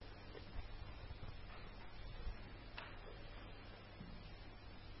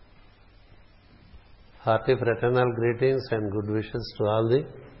Hearty fraternal greetings and good wishes to all the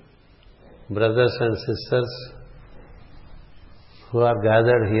brothers and sisters who are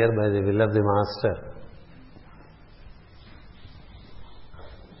gathered here by the will of the Master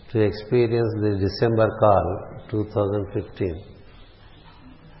to experience the December call 2015.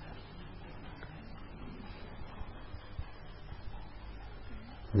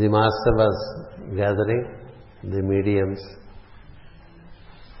 The Master was gathering the mediums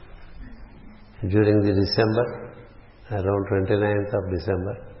during the December, around 29th of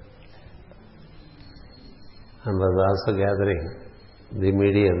December, and was also gathering the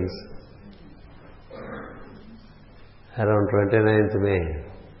mediums around 29th May,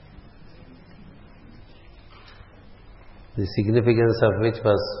 the significance of which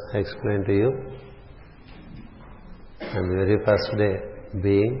was explained to you, and the very first day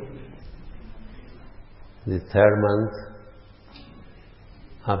being the third month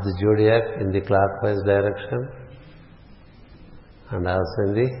of the zodiac in the clockwise direction and also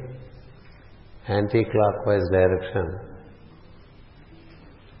in the anti-clockwise direction.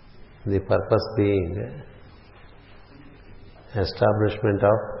 The purpose being establishment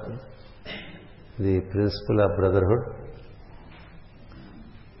of the principle of brotherhood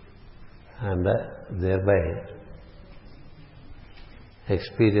and thereby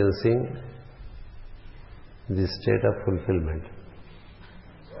experiencing the state of fulfillment.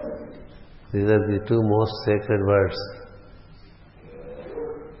 These are the two most sacred words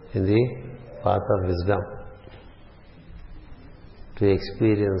in the path of wisdom. To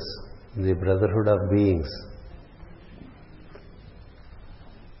experience the brotherhood of beings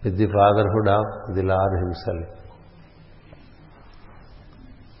with the fatherhood of the Lord Himself,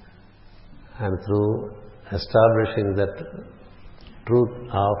 and through establishing that truth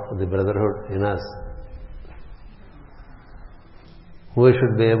of the brotherhood in us, we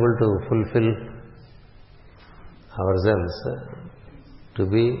should be able to fulfill ourselves to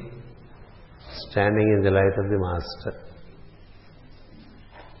be standing in the light of the Master.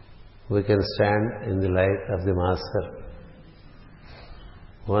 We can stand in the light of the Master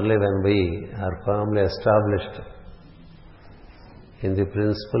only when we are firmly established in the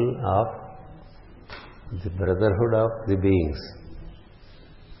principle of the brotherhood of the beings.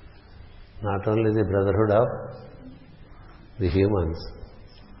 Not only the brotherhood of the humans,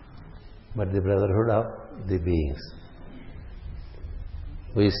 but the brotherhood of the beings.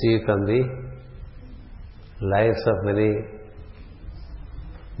 We see from the lives of many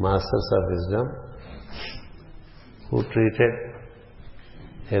masters of wisdom who treated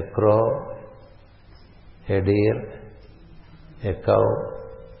a crow, a deer, a cow,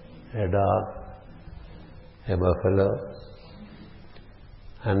 a dog, a buffalo,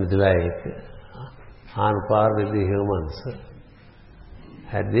 and the like on par with the humans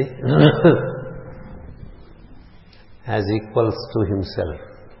at the as equals to himself,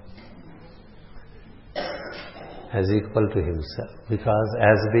 as equal to himself, because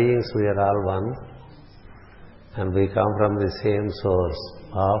as beings we are all one and we come from the same source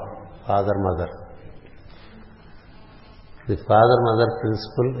of Father Mother. The Father Mother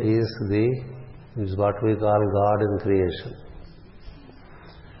principle is what we call God in creation.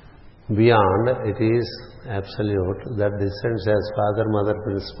 Beyond, it is absolute, that descends as father-mother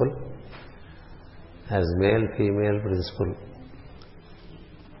principle, as male-female principle.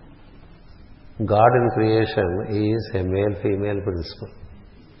 God in creation is a male-female principle.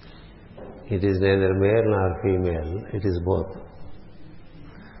 It is neither male nor female, it is both.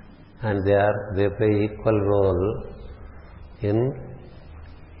 And they play equal role in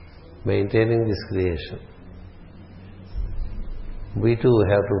maintaining this creation. We too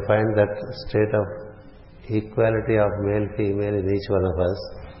have to find that state of equality of male-female in each one of us,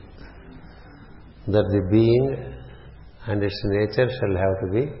 that the being and its nature shall have to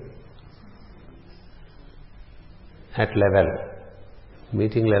be at level.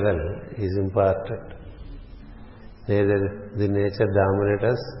 Meeting level is important. Neither the nature dominate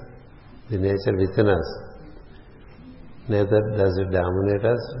us, the nature within us, neither does it dominate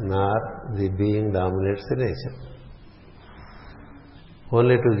us, nor the being dominates the nature.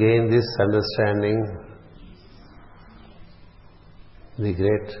 Only to gain this understanding, the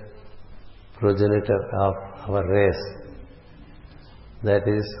great progenitor of our race, that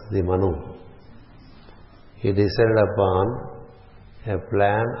is the Manu, he decided upon a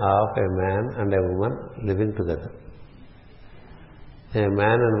plan of a man and a woman living together. A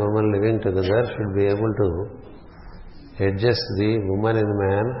man and woman living together should be able to adjust the woman in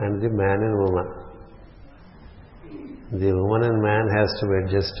man and the man in woman. The woman and man has to be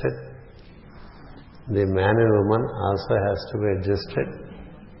adjusted. The man and woman also has to be adjusted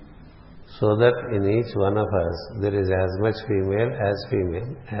so that in each one of us there is as much female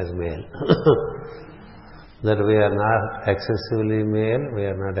as male. That we are not excessively male, we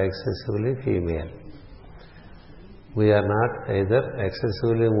are not excessively female. We are not either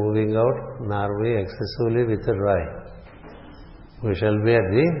excessively moving out, nor we excessively withdrawing. We shall be at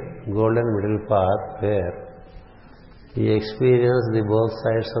the golden middle path where we experience the both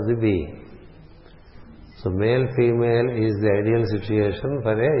sides of the being. So male-female is the ideal situation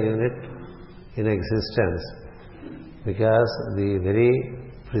for a unit in existence, because the very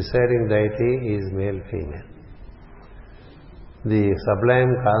presiding deity is male-female. The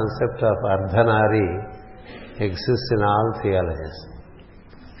sublime concept of Ardhanari exists in all theologies.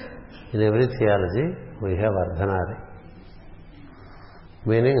 In every theology we have Ardhanari,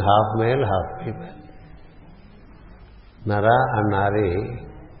 meaning half male, half female. Nara and Nari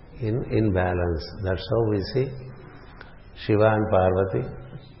in balance. That's how we see Shiva and Parvati,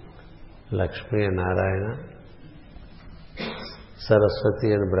 Lakshmi and Narayana,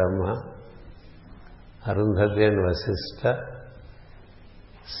 Saraswati and Brahma, Arundhati and Vasishtha,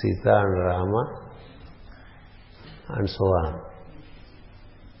 Sita and Rama, and so on.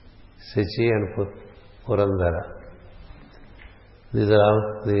 Sichi and Purandara. These are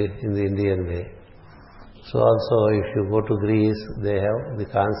all in the Indian way. So also if you go to Greece, they have the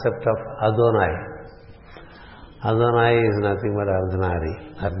concept of Adonai. Adonai is nothing but Ardhanari.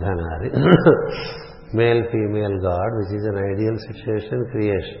 Male-female God, which is an ideal situation,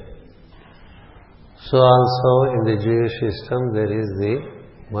 creation. So also in the Jewish system there is the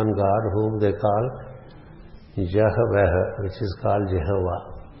one God whom they call Yahweh, which is called Jehovah.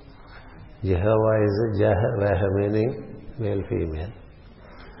 Jehovah is Yahweh, meaning male-female.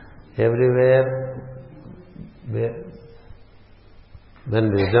 Everywhere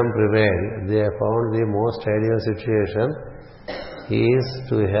when wisdom prevailed, they have found the most ideal situation is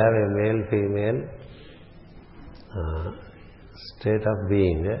to have a male-female state of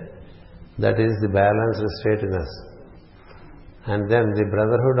being. That is the balanced state in us. And then the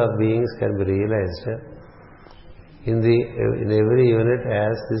brotherhood of beings can be realized in every unit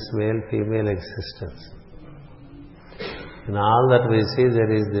as this male-female existence. In all that we see,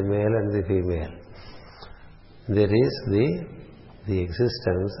 there is the male and the female. There is the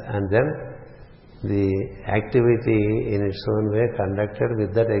existence, and then the activity in its own way conducted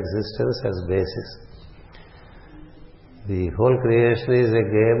with that existence as basis. The whole creation is a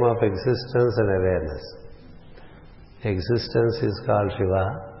game of existence and awareness. Existence is called Shiva,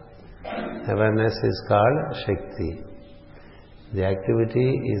 awareness is called Shakti. The activity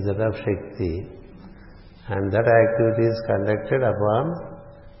is that of Shakti, and that activity is conducted upon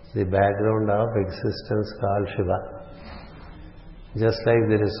the background of existence called Shiva. Just like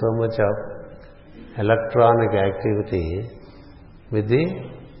there is so much of electronic activity with the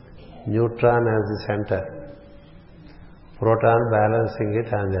neutron as the center, proton balancing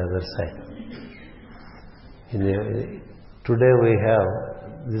it on the other side. Today we have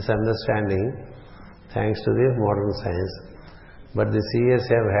this understanding thanks to the modern science, but the seers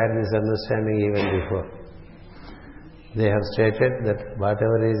have had this understanding even before. They have stated that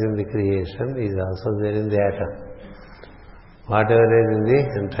whatever is in the creation is also there in the atom. Whatever is in the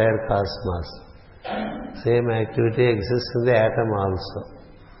entire cosmos, same activity exists in the atom also.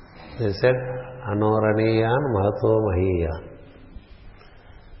 They said, Anoraniyan Mahato Mahiyan.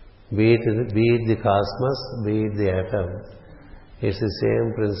 Be it the cosmos, be it the atom, it's the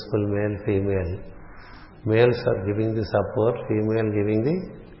same principle, male, female. Males are giving the support, female giving the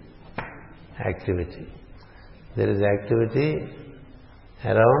activity. There is activity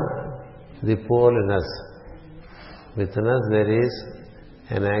around the pole in us. Within us there is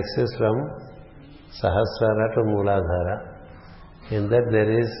an axis from Sahasrara to Mooladhara. In that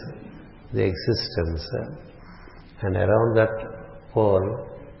there is the existence. And around that pole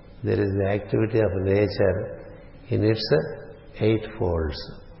there is the activity of nature in its 8 folds.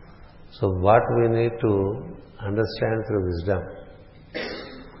 So what we need to understand through wisdom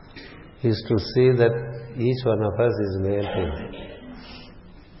is to see that each one of us is male-female.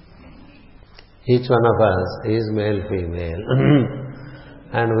 Each one of us is male-female.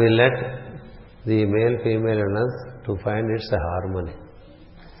 And we let the male-female in us to find its harmony.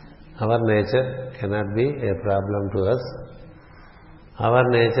 Our nature cannot be a problem to us. Our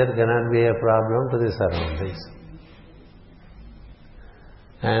nature cannot be a problem to the surroundings.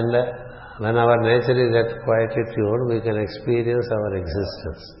 And when our nature is at quietude, we can experience our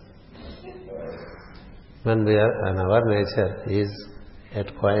existence. When our nature is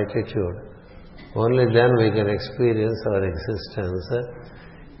at quietude, only then we can experience our existence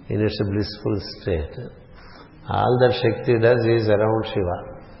in its blissful state. All that Shakti does is around Shiva.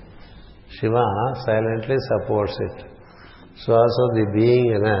 Shiva silently supports it. So also the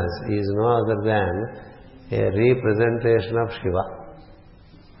being in us is no other than a representation of Shiva.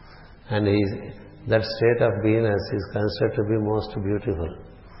 And that state of beingness is considered to be most beautiful.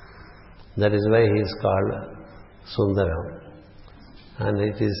 That is why he is called Sundaram. And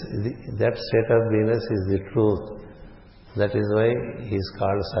that state of beingness is the truth. That is why he is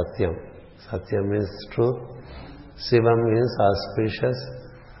called Satyam. Satyam means truth. Shivam means auspicious.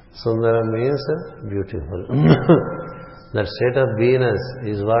 Sundaram means beautiful. That state of beingness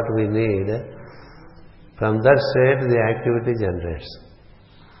is what we need. From that state, the activity generates.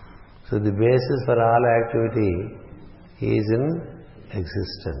 So the basis for all activity is in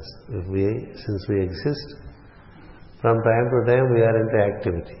existence. Since we exist, from time to time we are into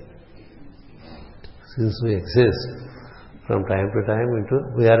activity. Since we exist, from time to time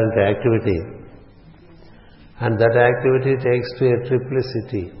we are into activity. And that activity takes to a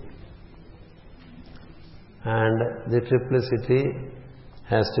triplicity. And the triplicity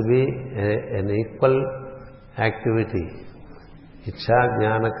has to be an equal activity. Ichha,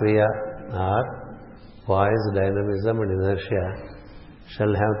 Jnana, Kriya, or poise, dynamism and inertia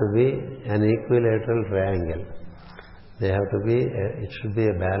shall have to be an equilateral triangle. They have to be, it should be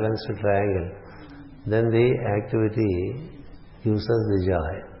a balanced triangle. Then the activity gives us the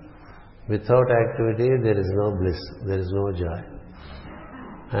joy. Without activity, there is no bliss, there is no joy.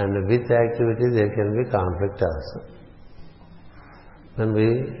 And with activity, there can be conflict also. When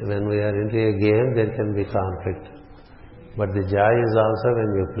we are into a game, there can be conflict. But the joy is also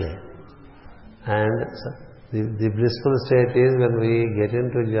when you play. And the blissful state is when we get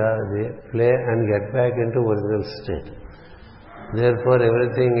into joy, play and get back into original state. Therefore,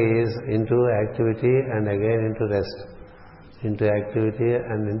 everything is into activity and again into rest. Into activity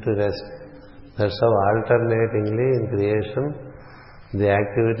and into rest. That's how alternatingly in creation, the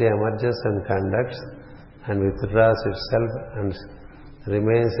activity emerges and conducts and withdraws itself and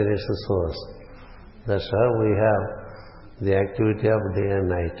remains in its source. That's how we have the activity of day and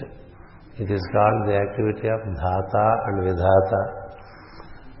night. It is called the activity of dhata and vidhata.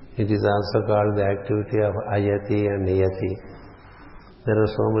 It is also called the activity of ayati and niyati. There are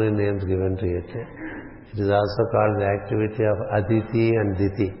so many names given to it. It is also called the activity of aditi and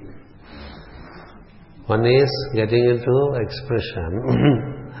diti. One is getting into expression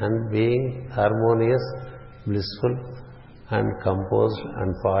and being harmonious, blissful and composed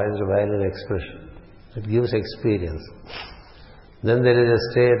and poised while in expression. It gives experience. Then there is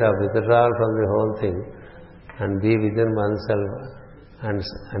a state of withdrawal from the whole thing and be within oneself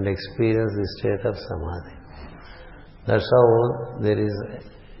and experience the state of samadhi. That's how there is,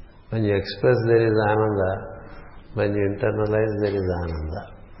 when you express there is ananda, when you internalize there is ananda.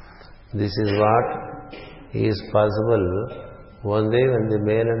 This is what is possible only when the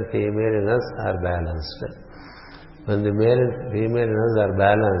male and female in us are balanced. When the male and female in us are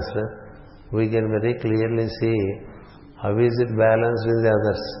balanced, we can very clearly see how is it balanced with the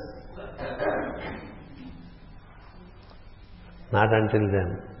others. Not until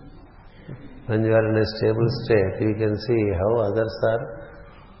then. When you are in a stable state, you can see how others are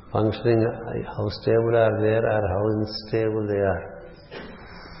functioning, how stable are they or how unstable they are.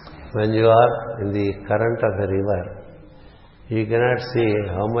 When you are in the current of a river, you cannot see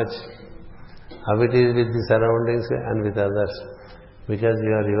how it is with the surroundings and with others, because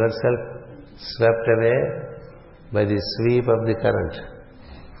you are yourself swept away by the sweep of the current.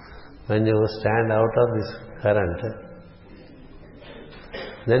 When you stand out of this current,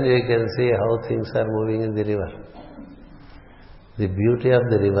 then you can see how things are moving in the river. The beauty of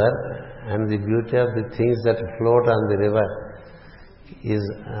the river and the beauty of the things that float on the river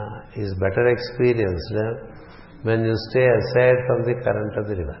is better experienced when you stay aside from the current of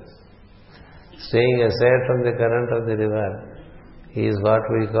the river. Staying aside from the current of the river is what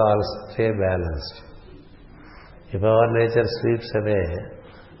we call stay balanced. If our nature sweeps away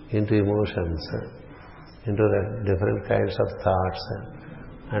into emotions, into different kinds of thoughts,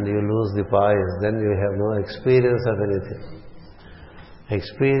 and you lose the poise, then you have no experience of anything.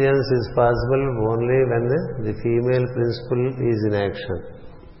 Experience is possible only when the female principle is in action.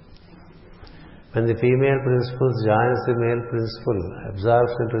 When the female principle joins the male principle,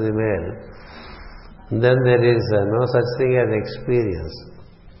 absorbs into the male, then there is no such thing as experience.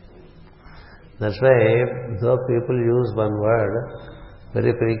 That's why, though people use one word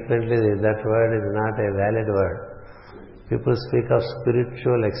very frequently, that word is not a valid word. People speak of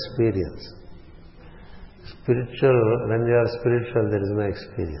spiritual experience. When you are spiritual, there is no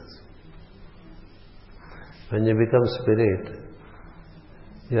experience. When you become spirit,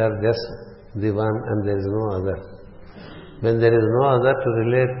 you are just the one and there is no other. When there is no other to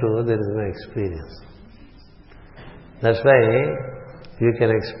relate to, there is no experience. That's why you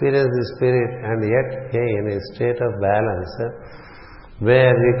can experience the spirit and yet gain a state of balance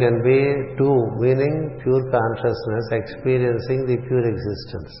where you can be two, meaning pure consciousness, experiencing the pure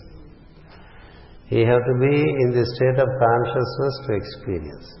existence. You have to be in the state of consciousness to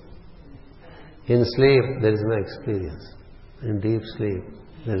experience. In sleep, there is no experience. In deep sleep,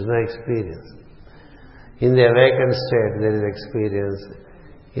 there is no experience. In the awakened state, there is experience.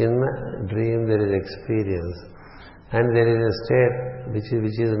 In dream, there is experience. And there is a state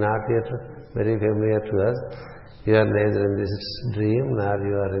which is not yet very familiar to us. You are neither in this dream, nor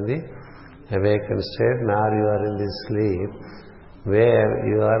you are in the awakened state, nor you are in this sleep, where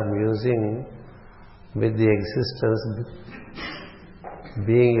you are musing with the existence,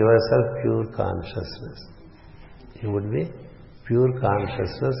 being yourself pure consciousness. You would be pure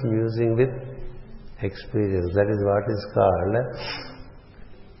consciousness musing with experience. That is what is called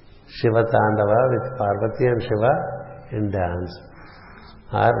Shiva Tandava, with Parvati and Shiva in dance,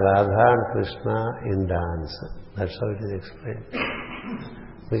 or Radha and Krishna in dance. That's how it is explained.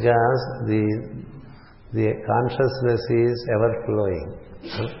 Because the consciousness is ever flowing.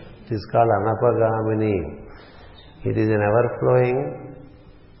 It is called Anapagamini. It is an ever flowing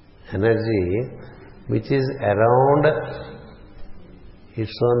energy which is around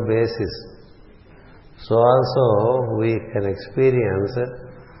its own basis. So also we can experience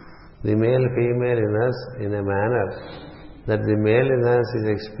the male-female in us in a manner that the male in us is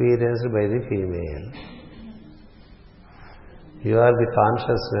experienced by the female. You are the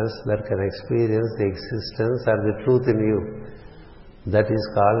consciousness that can experience the existence or the truth in you. That is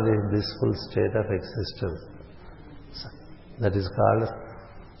called the blissful state of existence. That is called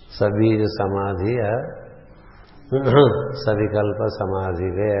Sabija Samadhi or Savikalpa Samadhi,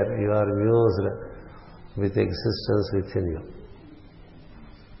 where you are mused with existence within you.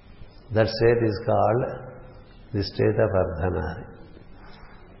 That state is called the state of Ardhanari.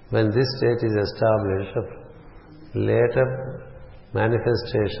 When this state is established, later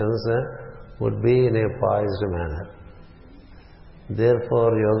manifestations would be in a poised manner.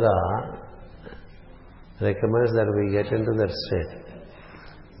 Therefore, yoga recommends that we get into that state.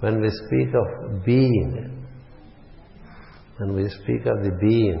 When we speak of being, when we speak of the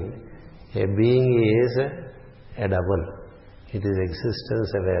being, a being is a double. It is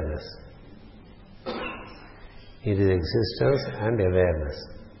existence awareness. It is existence and awareness.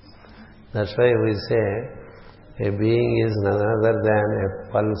 That's why we say a being is none other than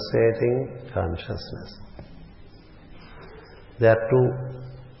a pulsating consciousness. There are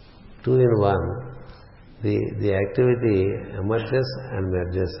two in one. The activity emerges and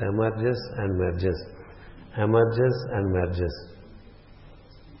merges, emerges and merges, emerges and merges.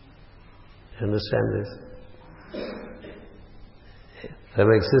 Understand this?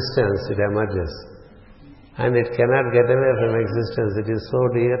 From existence it emerges, and it cannot get away from existence. It is so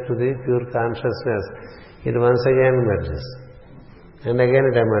dear to the pure consciousness. It once again merges, and again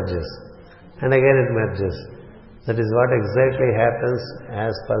it emerges, and again it merges. That is what exactly happens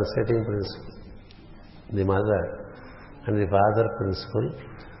as pulsating principle. The mother and the father principle,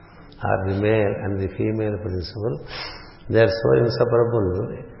 or the male and the female principle, they are so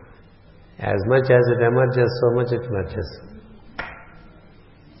inseparable. As much as it emerges, so much it merges.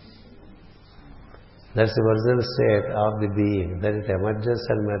 That's the original state of the being, that it emerges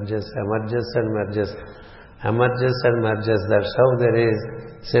and merges, emerges and merges, emerges and merges. That's how there is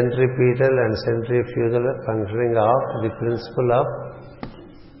centripetal and centrifugal functioning of the principle of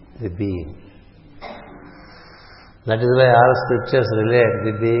the being. That is why all scriptures relate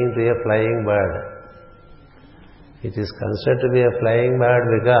the being to a flying bird. It is considered to be a flying bird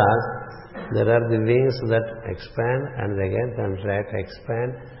because there are the wings that expand and again contract,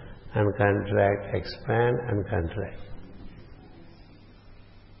 expand and contract, expand and contract.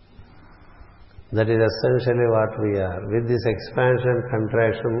 That is essentially what we are. With this expansion,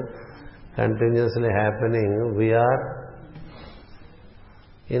 contraction continuously happening, we are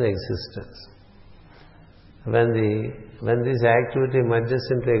in existence. When this activity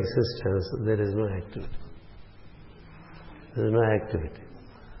merges into existence, there is no activity. There is no activity.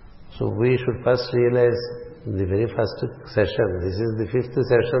 So we should first realize the very first session. This is the 5th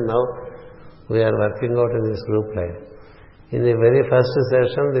session now. We are working out in this group life. In the very first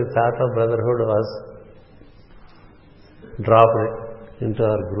session, the thought of brotherhood was dropped into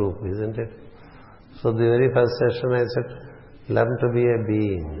our group, isn't it? So the very first session I said, learn to be a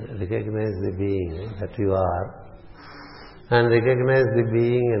being, recognize the being that you are, and recognize the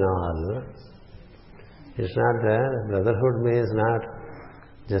being in all. It's not that brotherhood means not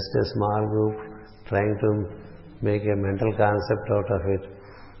just a small group trying to make a mental concept out of it,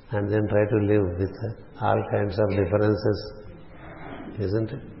 and then try to live with all kinds of differences,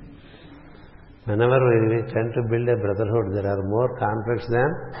 isn't it? Whenever we tend to build a brotherhood, there are more conflicts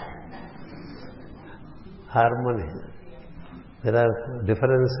than harmony. There are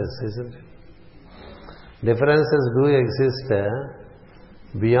differences, isn't it? Differences do exist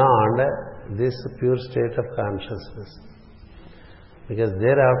beyond this pure state of consciousness. Because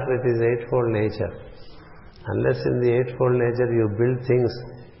thereafter it is eightfold nature. Unless in the eightfold nature you build things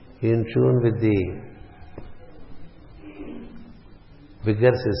in tune with the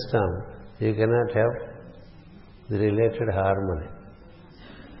bigger system, you cannot have the related harmony.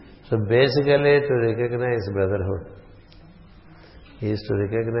 So basically to recognize brotherhood is to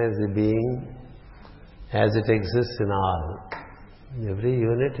recognize the being as it exists in all. Every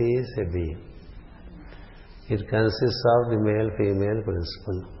unit is a being. It consists of the male-female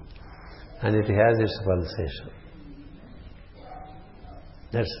principle, and it has its pulsation.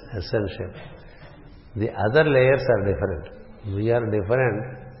 That's essential. The other layers are different. We are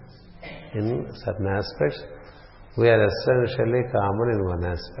different in certain aspects. We are essentially common in one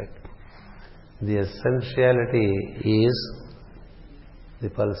aspect. The essentiality is the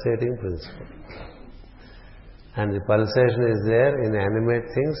pulsating principle. And the pulsation is there in animate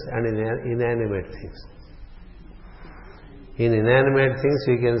things and in inanimate things. In inanimate things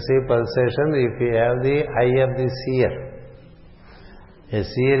you can see pulsation if you have the eye of the seer. A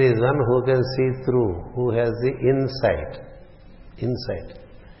seer is one who can see through, who has the insight. Insight.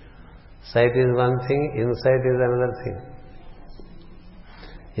 Sight is one thing, insight is another thing.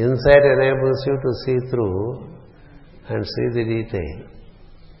 Insight enables you to see through and see the detail.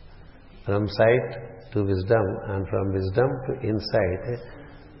 From sight to wisdom, and from wisdom to insight,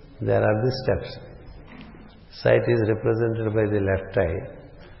 there are the steps. Sight is represented by the left eye,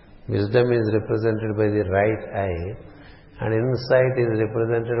 wisdom is represented by the right eye, and insight is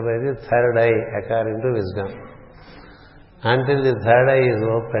represented by the third eye according to wisdom. Until the third eye is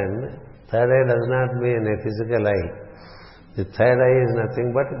opened, third eye does not mean a physical eye. The third eye is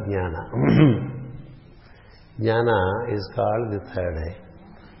nothing but jnana. Jnana is called the third eye.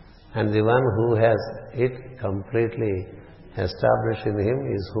 And the one who has it completely established in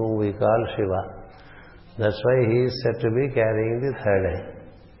him is whom we call Shiva. That's why he is said to be carrying the third eye.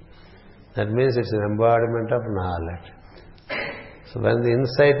 That means it's an embodiment of knowledge. So when the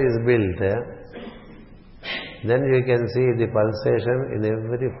insight is built, then you can see the pulsation in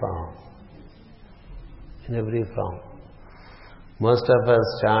every form. In every form. Most of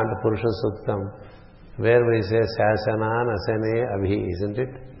us chant Purusha Suktam, where we say Sasana Nasane Abhi, isn't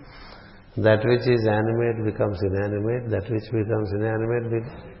it? That which is animate becomes inanimate, that which becomes inanimate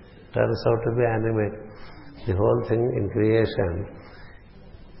turns out to be animate. The whole thing in creation.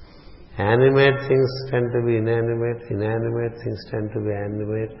 Animate things tend to be inanimate, inanimate things tend to be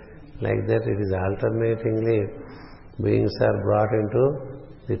animate. Like that it is alternatingly beings are brought into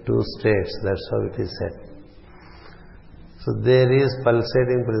the two states. That's how it is said. So there is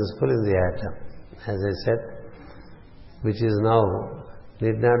pulsating principle in the atom, as I said, which is now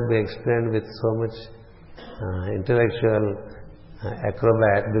need not be explained with so much intellectual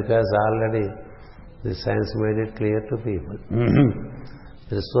acrobat, because already the science made it clear to people.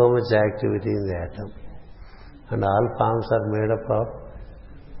 There is so much activity in the atom, and all forms are made up of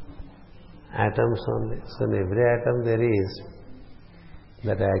atoms only. So in every atom there is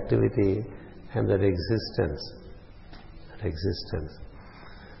that activity and that existence.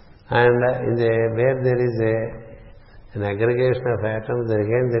 And where there is an aggregation of atoms,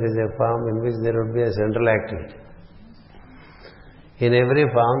 there is a form in which there would be a central activity. In every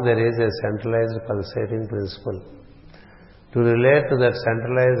form there is a centralized pulsating principle. To relate to that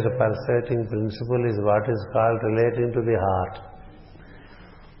centralized pulsating principle is what is called relating to the heart.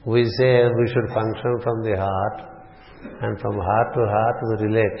 We say we should function from the heart, and from heart to heart we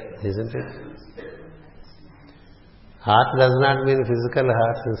relate, isn't it? Heart does not mean physical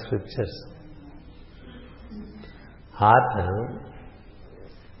heart in scriptures. Heart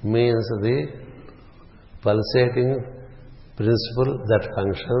means the pulsating principle that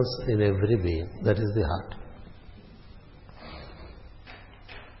functions in every being. That is the heart.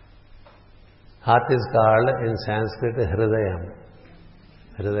 Heart is called in Sanskrit Hridayam.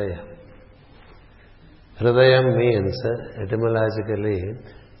 Hridayam means etymologically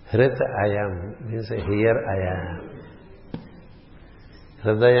Hrit Ayam, means here I am.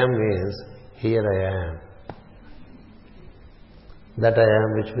 Hridayam means here I am. That I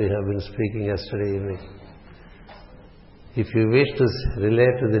am which we have been speaking yesterday evening. If you wish to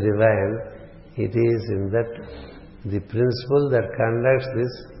relate to the divine, it is in that the principle that conducts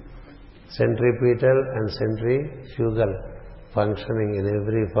this centripetal and centrifugal functioning in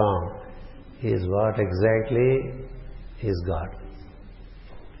every form is what exactly is God.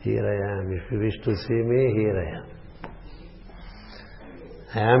 Here I am. If you wish to see me, here I am.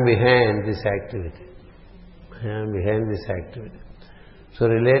 I am behind this activity. I am behind this activity. So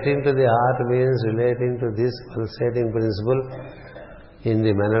relating to the heart means relating to this pulsating principle in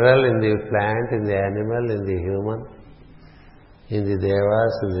the mineral, in the plant, in the animal, in the human, in the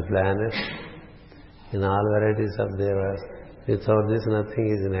devas, in the planet, in all varieties of devas. Without this, nothing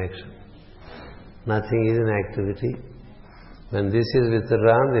is in action. Nothing is in activity. When this is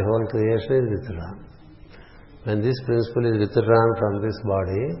withdrawn, the whole creation is withdrawn. When this principle is withdrawn from this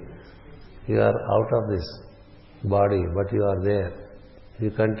body, you are out of this body, but you are there. You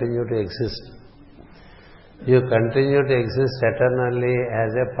continue to exist. You continue to exist eternally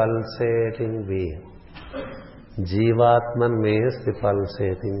as a pulsating being. Jivatman means the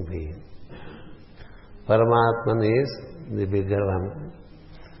pulsating being. Paramatman is the bigger one,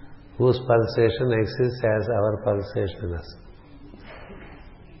 whose pulsation exists as our pulsation in us.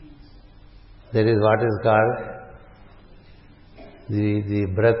 That is what is called the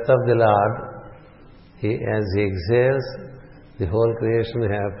breath of the Lord. As He exhales, the whole creation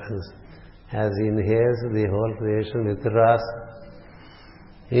happens. As He inhales, the whole creation withdraws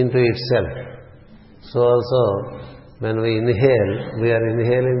into itself. So also, when we inhale, we are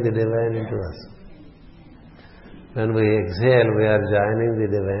inhaling the divine into us. When we exhale, we are joining the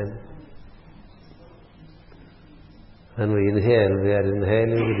divine. When we inhale, we are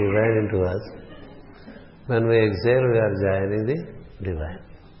inhaling the divine into us. When we exhale, we are joining the divine.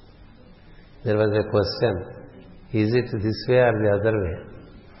 There was a question, is it this way or the other way?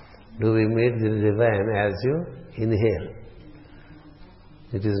 Do we meet the divine as you inhale?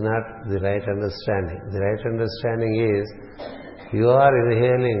 It is not the right understanding. The right understanding is, you are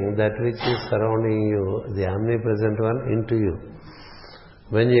inhaling that which is surrounding you, the omnipresent one, into you.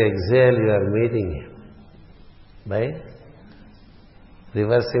 When you exhale, you are meeting Him by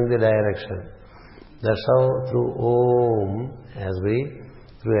reversing the direction. That's how through Om,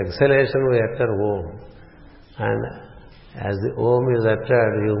 through exhalation we utter Om. And as the Om is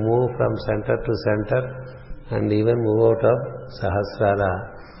uttered, you move from center to center and even move out of Sahasrara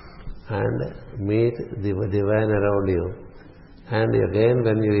and meet the divine around you. And again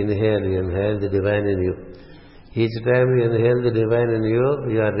when you inhale the divine in you. Each time you inhale the divine in you,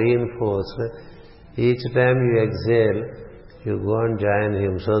 you are reinforced. Each time you exhale, you go and join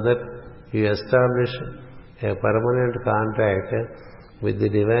Him, so that you establish a permanent contact with the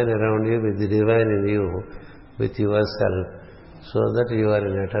divine around you, with the divine in you, with yourself, so that you are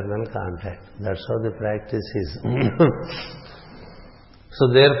in eternal contact. That's how the practice is. So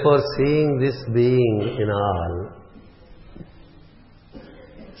therefore, seeing this being in all,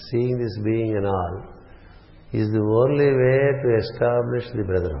 is the only way to establish the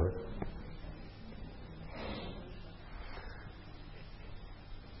brotherhood.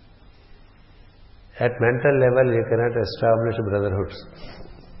 At mental level, you cannot establish brotherhoods.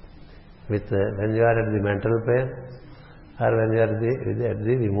 When you are at the mental plane, or when you are at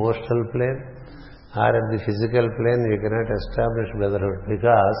the emotional plane, or at the physical plane, you cannot establish brotherhood,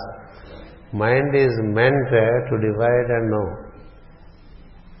 because mind is meant to divide and know.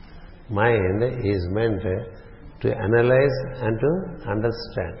 Mind is meant to analyze and to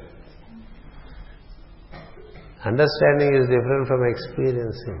understand. Understanding is different from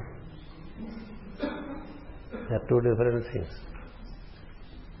experiencing. They are two different things.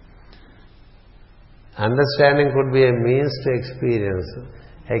 Understanding could be a means to experience.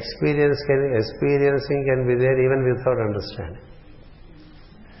 Experiencing can be there even without understanding.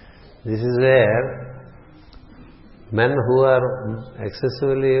 This is where men who are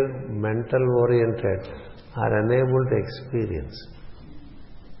excessively mental oriented are unable to experience.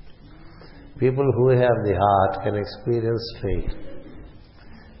 People who have the heart can experience straight.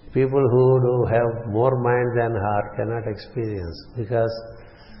 People who do have more mind than heart cannot experience, because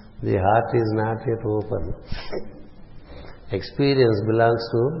the heart is not yet open. Experience belongs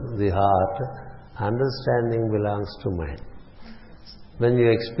to the heart, understanding belongs to mind. When you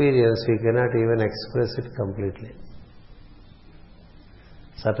experience, you cannot even express it completely.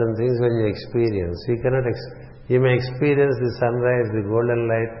 Certain things when you experience, you may experience the sunrise, the golden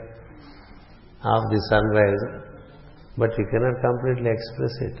light of the sunrise, but you cannot completely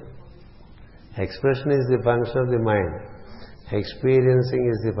express it. Expression is the function of the mind. Experiencing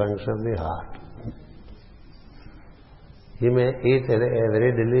is the function of the heart. You may eat a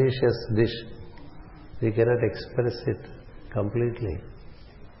very delicious dish. You cannot express it completely.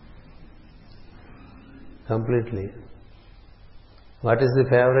 What is the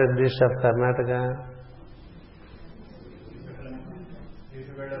favorite dish of Karnataka?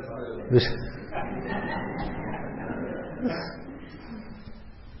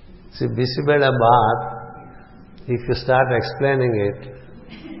 See, Bisibela Bath, if you start explaining it,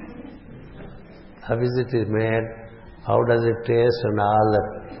 how is it made, how does it taste and all that.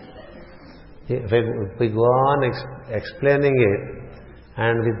 If we go on explaining it,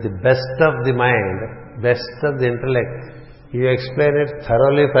 and with the best of the mind, best of the intellect, you explain it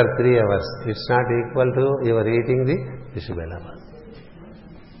thoroughly for 3 hours. It's not equal to your eating the Bisibela Bath.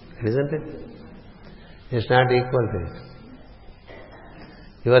 Isn't it? It's not equal to it.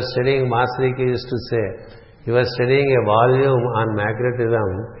 You are studying, Masriki used to say, you are studying a volume on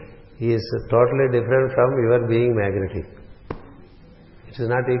magnetism is totally different from your being magnetic. It is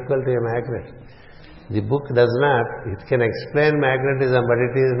not equal to a magnet. The book does not, it can explain magnetism, but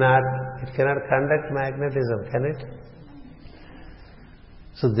it cannot conduct magnetism, can it?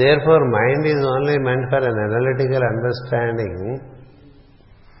 So therefore, mind is only meant for an analytical understanding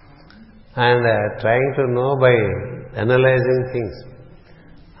and trying to know by analyzing things.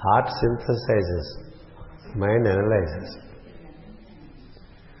 Heart synthesizes, mind analyzes.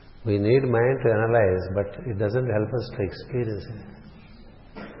 We need mind to analyze, but it doesn't help us to experience it.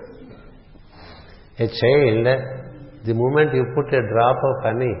 A child, the moment you put a drop of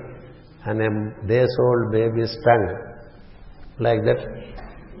honey on a days-old baby's tongue, like that,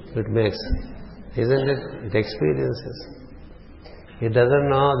 it makes, isn't it? It experiences. It doesn't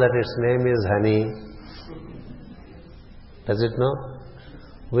know that its name is honey. Does it know?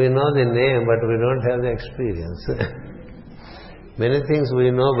 We know the name, but we don't have the experience. Many things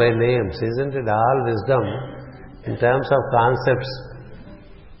we know by names, isn't it? All wisdom, in terms of concepts,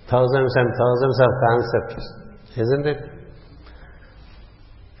 thousands and thousands of concepts, isn't it?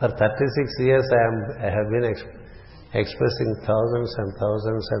 For 36 years I have been expressing thousands and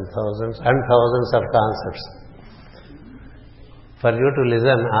thousands and thousands and thousands of concepts. For you to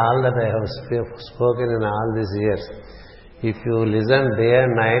listen all that I have spoken in all these years, if you listen day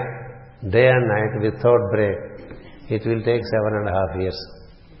and night without break, it will take 7.5 years.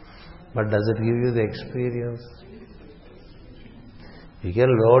 But does it give you the experience? You can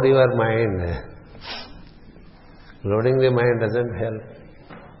load your mind. Loading the mind doesn't help.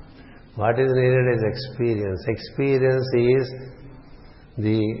 What is needed is experience. Experience is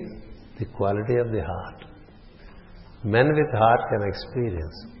the quality of the heart. Men with heart can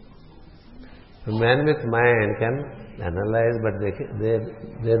experience. Men with mind can analyze, but they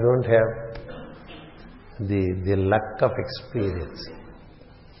don't have the luck of experience.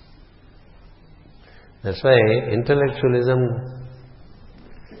 That's why intellectualism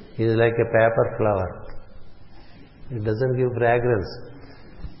is like a paper flower. It doesn't give fragrance.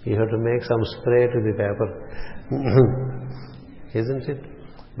 You have to make some spray to the paper. Isn't it?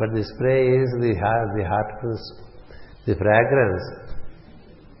 But the spray is the heart. The fragrance.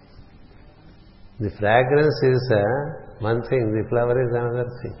 The fragrance is one thing, the flower is another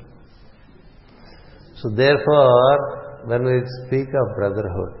thing. So therefore, when we speak of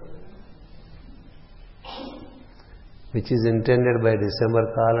brotherhood, which is intended by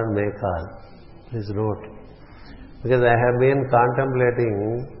December call and May call, please note. Because I have been contemplating,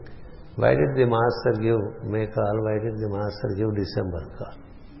 why did the Master give May call, why did the Master give December call?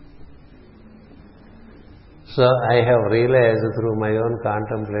 So I have realized through my own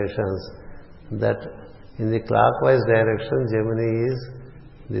contemplations that in the clockwise direction, Gemini is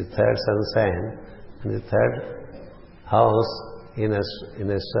the third sun sign, and the third house in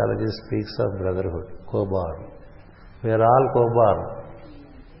astrology speaks of brotherhood, co-born. We are all co-born.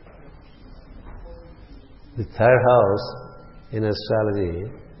 The third house in astrology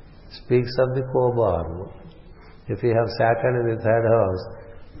speaks of the co-born. If you have Saturn in the third house,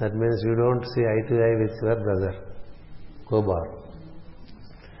 that means you don't see eye to eye with your brother, co-born.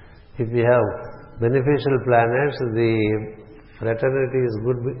 If you have beneficial planets, the fraternity is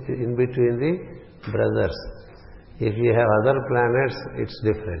good in between the brothers. If you have other planets, it's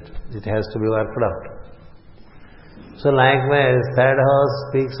different. It has to be worked out. So likewise, third house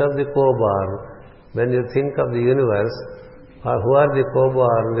speaks of the co-born. When you think of the universe, who are the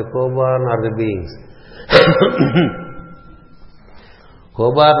co-born? The co-born are the beings.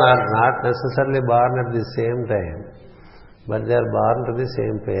 Co-born are not necessarily born at the same time, but they are born to the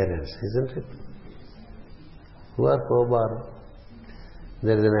same parents, isn't it? Who are co-born?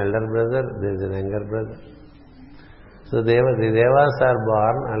 There is an elder brother, there is an younger brother. So the Devas are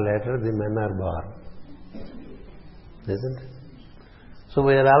born, and later the men are born. Isn't it? So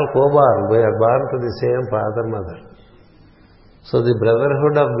we are all co-born. We are born to the same father, mother. So the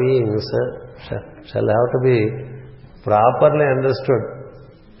brotherhood of beings shall have to be properly understood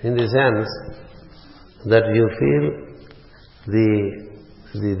in the sense that you feel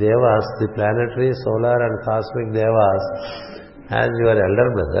the devas, the planetary, solar and cosmic devas as your elder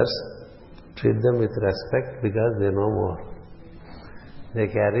brothers. Treat them with respect because they know more. They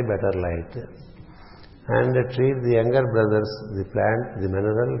carry better light. And treat the younger brothers, the plant, the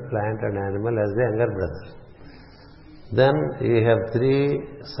mineral, plant and animal as the younger brothers. Then you have 3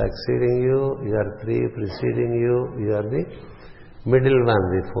 succeeding you, you are 3 preceding you, you are the middle one,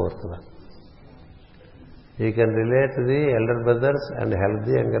 the 4th one. You can relate to the elder brothers and help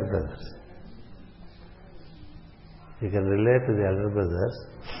the younger brothers. You can relate to the elder brothers,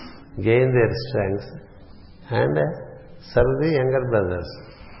 gain their strength and serve the younger brothers.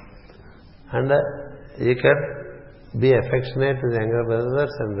 And you can be affectionate to the younger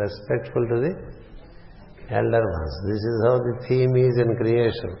brothers and respectful to the elder ones. This is how the theme is in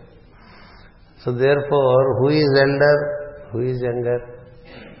creation. So therefore, who is elder? Who is younger?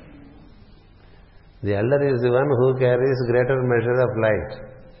 The elder is the one who carries greater measure of light,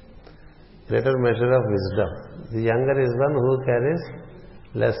 greater measure of wisdom. The younger is one who carries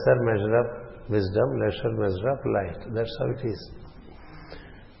lesser measure of wisdom, lesser measure of light. That's how it is.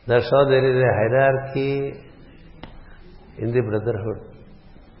 That's how there is a hierarchy in the brotherhood.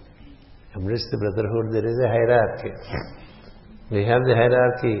 Amidst the brotherhood there is a hierarchy. We have the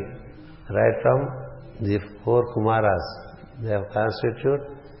hierarchy right from the 4 Kumaras. They have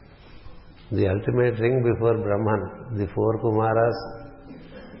constituted the ultimate ring before Brahman. The 4 Kumaras,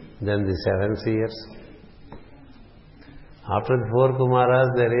 then the 7 seers. After the 4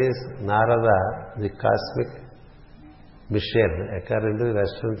 Kumaras there is Narada, the cosmic mission, according to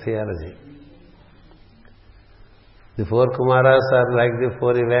Western theology. The 4 Kumaras are like the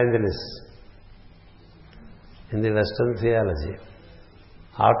 4 evangelists in the Western theology.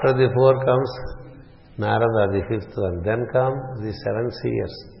 After the 4 comes Narada, the 5th one. Then come the 7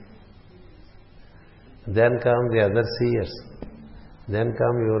 seers. Then come the other seers. Then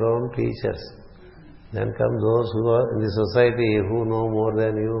come your own teachers. Then come those who are in the society who know more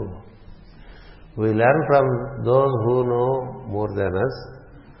than you. We learn from those who know more than us,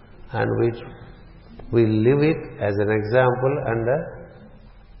 and we live it as an example and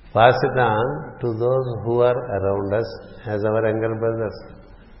pass it on to those who are around us as our younger brothers.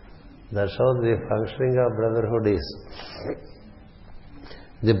 That's how the functioning of brotherhood is.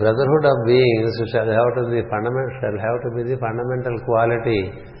 The brotherhood of beings shall have to be the fundamental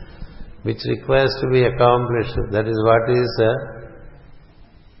quality which requires to be accomplished. That is what is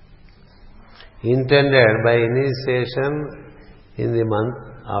intended by initiation in the month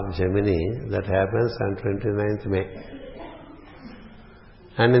of Gemini, that happens on 29th May.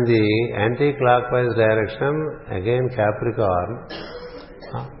 And in the anti-clockwise direction, again Capricorn,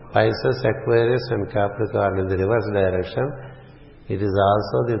 Pisces, Aquarius and Capricorn in the reverse direction, it is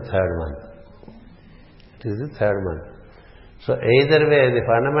also the 3rd month. It is the 3rd month. So either way, the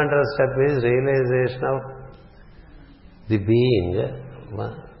fundamental step is realization of the being,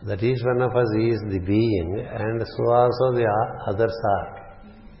 that each one of us is the being, and so also the others are.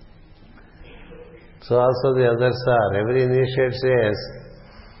 So also the others are. Every initiate says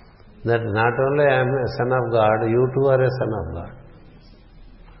that not only I am a son of God, you too are a son of God.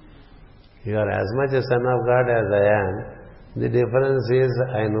 You are as much a son of God as I am. The difference is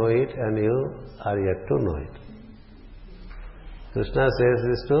I know it and you are yet to know it. Krishna says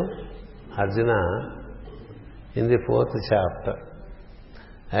this to Arjuna in the 4th chapter.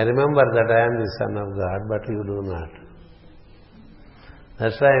 I remember that I am the son of God, but you do not.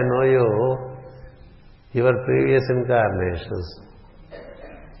 That's why I know your previous incarnations.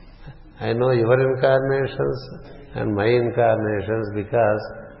 I know your incarnations and my incarnations because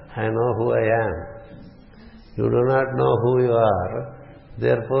I know who I am. You do not know who you are.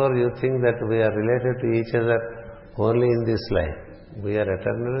 Therefore, you think that we are related to each other only in this life. We are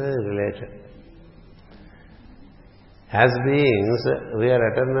eternally related. As beings, we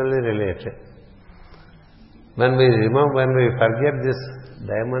are eternally related. When we forget this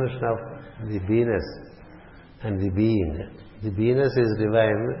dimension of the beingness and the being, the beingness is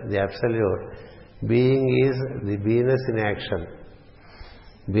divine, the absolute. Being is the beingness in action.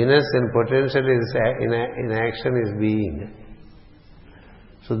 Beingness in potential is in action is being.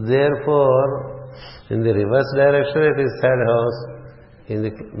 So therefore, in the reverse direction it is 3rd house. In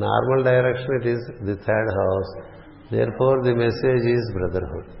the normal direction it is the 3rd house. Therefore, the message is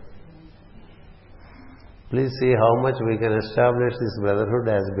brotherhood. Please see how much we can establish this brotherhood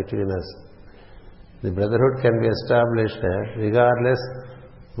as between us. The brotherhood can be established regardless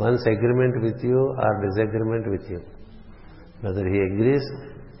one's agreement with you or disagreement with you. Whether he agrees,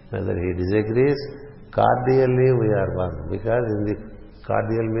 whether he disagrees, Cardially we are one, because in the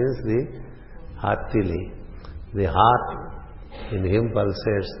cardial means the heartily. The heart in him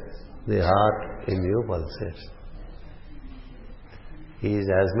pulsates, the heart in you pulsates. He is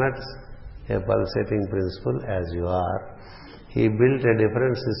as much a pulsating principle as you are. He built a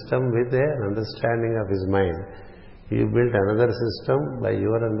different system with an understanding of his mind. You built another system by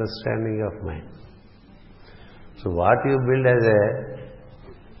your understanding of mind. So what you build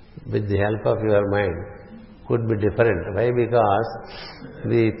with the help of your mind could be different. Why? Because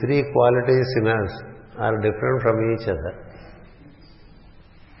the three qualities in us are different from each other.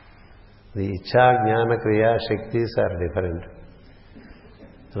 The Ichha, Jnana, Kriya, Shaktis are different.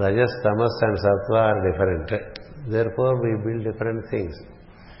 Rajas, Tamas and Sattva are different. Therefore we build different things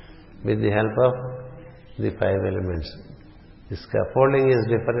with the help of the five elements. The scaffolding is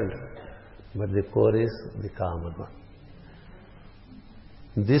different, but the core is the common one.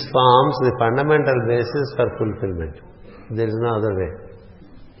 This forms the fundamental basis for fulfillment. There is no other way.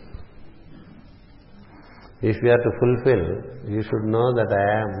 If you are to fulfill, you should know that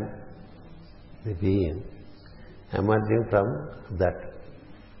I am the being emerging from that.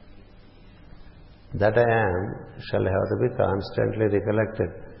 That I am shall have to be constantly recollected,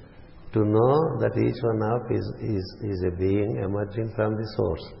 to know that each one of is a being emerging from the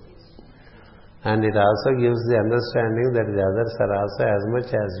source. And it also gives the understanding that the others are also as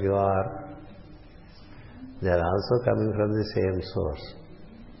much as you are. They are also coming from the same source.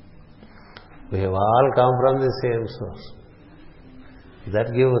 We have all come from the same source.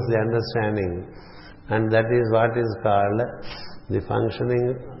 That gives the understanding, and that is what is called the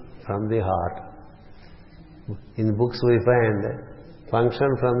functioning from the heart. In books we find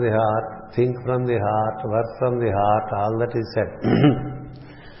function from the heart, think from the heart, work from the heart, all that is said.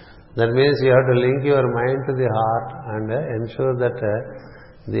 That means you have to link your mind to the heart and ensure that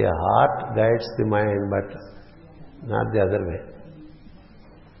the heart guides the mind, but not the other way.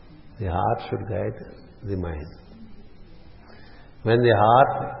 The heart should guide the mind. When the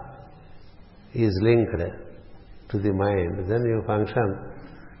heart is linked to the mind, then you function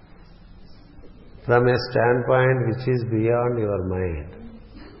from a standpoint which is beyond your mind.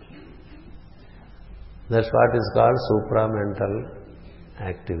 That's what is called supramental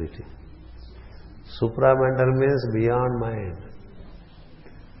activity. Supramental means beyond mind.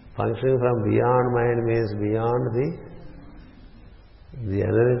 Functioning from beyond mind means beyond the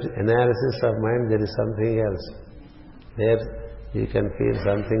analysis of mind. There is something else. There you can feel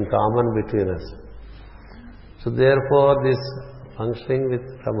something common between us. So therefore this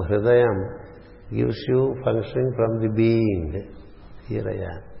functioning from Hridayam gives you functioning from the being. Here I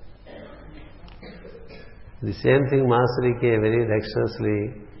am. The same thing Master E.K. very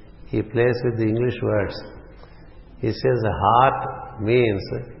dexterously he plays with the English words. He says heart means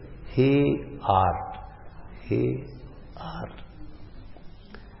he art. He art.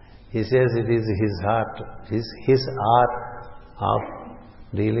 He says it is his heart, his art of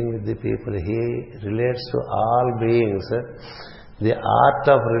dealing with the people. He relates to all beings. The art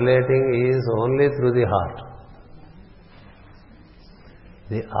of relating is only through the heart.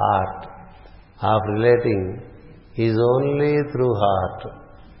 The art of relating is only through heart.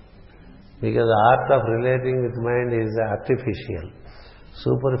 Because the art of relating with mind is artificial,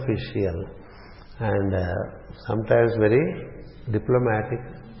 superficial, and sometimes very diplomatic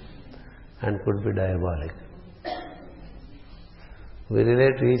and could be diabolic. We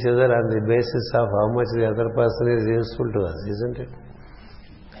relate to each other on the basis of how much the other person is useful to us, isn't it?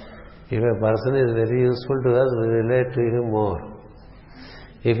 If a person is very useful to us, we relate to him more.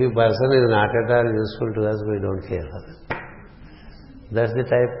 If a person is not at all useful to us, we don't care for him. That's the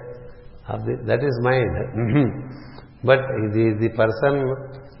type of that is mind. But the person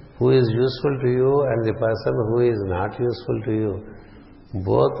who is useful to you and the person who is not useful to you,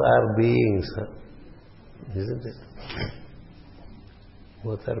 both are beings, isn't it?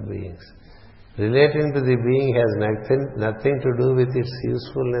 Both are beings. Relating to the being has nothing to do with its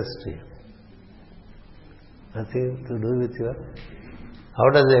usefulness to you. Nothing to do with your... How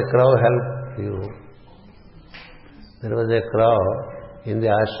does a crow help you? There was a crow in the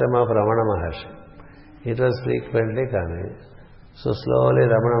ashram of Ramana Maharshi. It was frequently coming. So slowly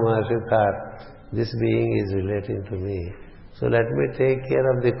Ramana Maharshi thought, this being is relating to me. So let me take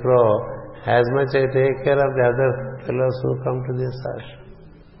care of the crow as much I take care of the other fellows who come to this ashram.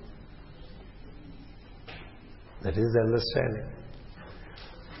 That is the understanding.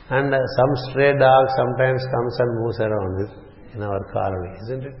 And some stray dog sometimes comes and moves around in our colony,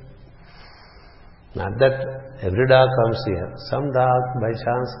 isn't it? Not that every dog comes here. Some dog, by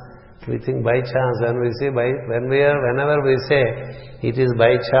chance, we think by chance. When we say whenever we say it is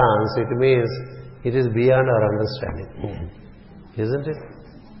by chance, it means It is beyond our understanding. Isn't it?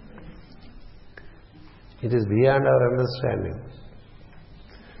 It is beyond our understanding.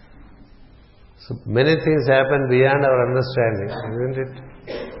 So many things happen beyond our understanding, isn't it?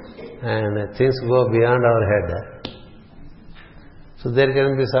 And things go beyond our head. So there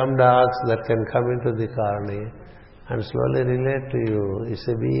can be some dogs that can come into the colony and slowly relate to you. It's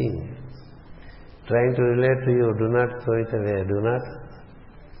a being trying to relate to you. Do not throw it away. Do not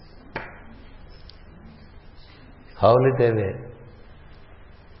howl it away.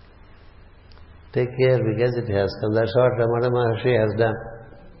 Take care because it has come. That's what Ramana Maharshi has done.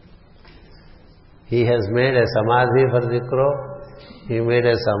 He has made a samadhi for the crow. He made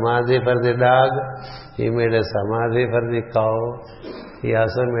a samadhi for the dog. He made a samadhi for the cow. He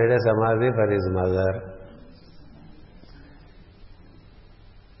also made a samadhi for his mother.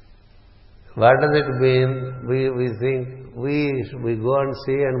 What does it mean? We think, we go and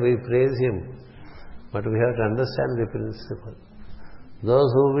see and we praise him. But we have to understand the principle.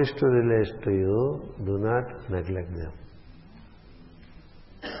 Those who wish to relate to you, do not neglect them.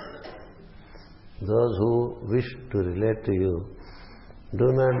 Those who wish to relate to you, do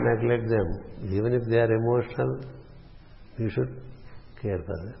not neglect them. Even if they are emotional, you should care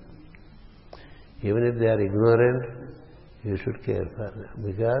for them. Even if they are ignorant, you should care for them.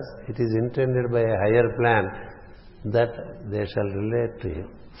 Because it is intended by a higher plan that they shall relate to you.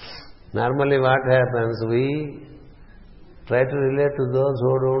 Normally what happens, we try to relate to those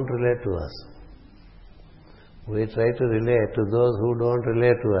who don't relate to us. We try to relate to those who don't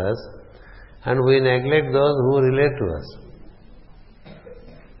relate to us, and we neglect those who relate to us.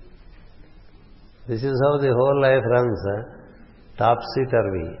 This is how the whole life runs,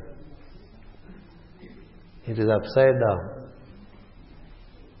 topsy-turvy. It is upside down.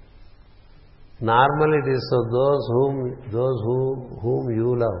 Normally it is so those whom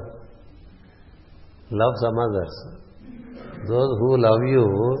you love some others. Those who love you,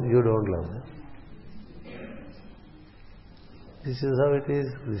 you don't love them. This is how it is.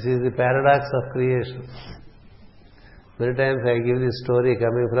 This is the paradox of creation. Many times I give this story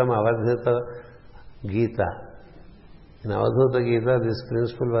coming from Avadhuta Gita. In Avadhuta Gita, this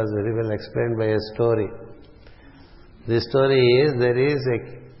principle was very well explained by a story. The story is, there is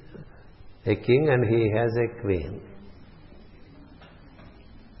a king and he has a queen.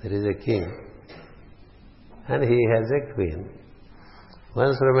 There is a king and he has a queen.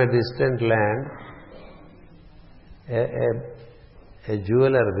 Once from a distant land, a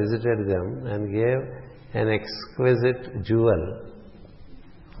jeweler visited them and gave an exquisite jewel,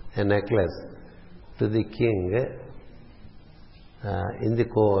 a necklace, to the king in the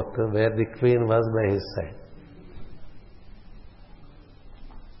court where the queen was by his side.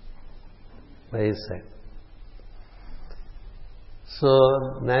 By his side. So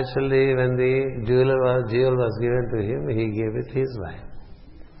naturally, when the jewel was given to him, he gave it his wife,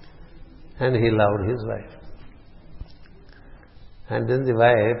 and he loved his wife. And then the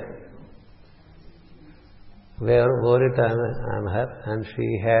wife wore it on her, and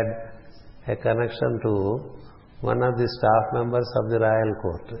she had a connection to one of the staff members of the royal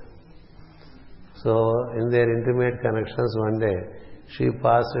court. So in their intimate connections, one day she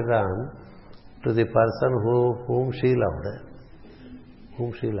passed it on to the person whom she loved.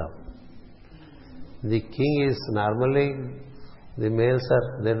 The king is normally, the males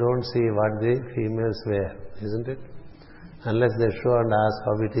they don't see what the females wear, isn't it? Unless they show and ask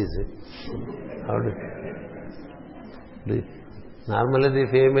how it is. Normally the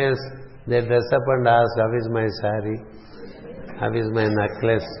females, they dress up and ask, how is my sari? How is my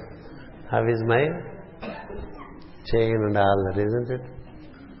necklace? How is my chain and all that, isn't it?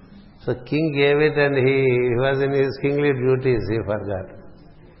 So king gave it and he was in his kingly duties, he forgot.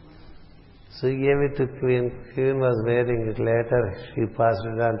 So he gave it to queen. Queen was wearing it. Later she passed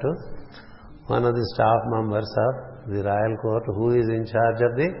it on to one of the staff members of the royal court who is in charge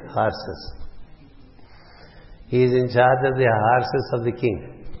of the horses. He is in charge of the horses of the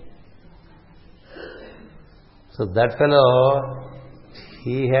king. So that fellow,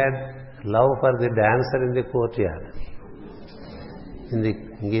 he had love for the dancer in the courtyard. In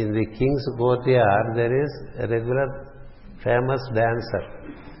the king's courtyard, there is a regular famous dancer.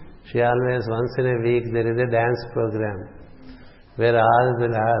 She always, once in a week, there is a dance program where all the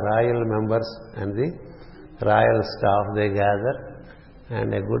royal members and the royal staff, they gather,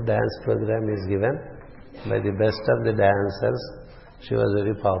 and a good dance program is given by the best of the dancers. She was a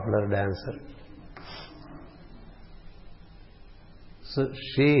very popular dancer. So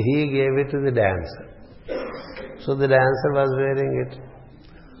he gave it to the dancer. So the dancer was wearing it.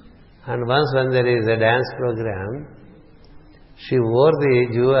 And once when there is a dance program, she wore the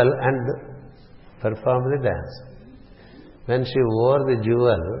jewel and performed the dance. When she wore the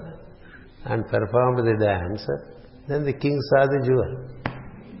jewel and performed the dance, then the king saw the jewel.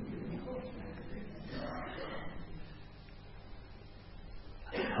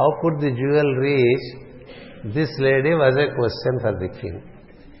 How could the jewel reach this lady was a question for the king.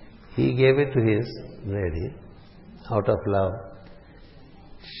 He gave it to his lady out of love.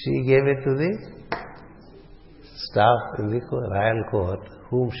 She gave it to the staff in the royal court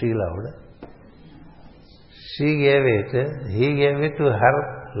whom she loved. He gave it to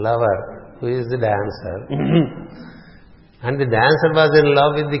her lover, who is the dancer. And the dancer was in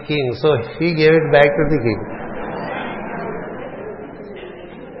love with the king, so he gave it back to the king.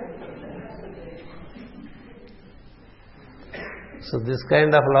 So this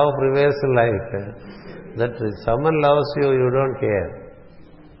kind of love prevails in life. That if someone loves you, you don't care.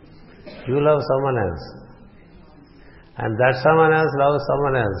 You love someone else. And that someone else loves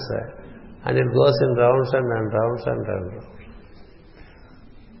someone else. And it goes in rounds and rounds and rounds.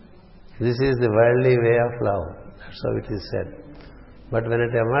 This is the worldly way of love. That's how it is said. But when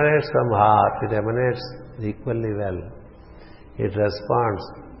it emanates from heart, it emanates equally well. It responds.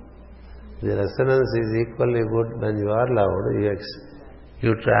 The resonance is equally good when you are loved.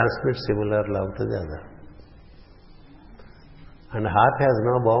 You transmit similar love to the other. And heart has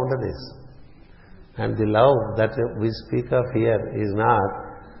no boundaries. And the love that we speak of here is not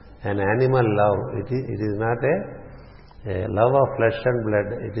an animal love. It is not a love of flesh and blood.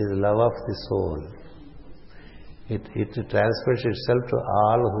 It is love of the soul. It transmits itself to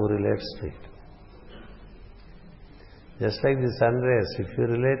all who relates to it. Just like the sun rays, if you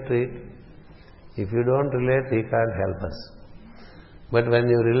relate to it, if you don't relate, he can't help us. But when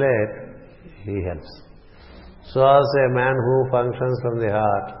you relate, he helps. So also a man who functions from the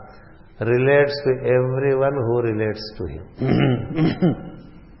heart relates to everyone who relates to him.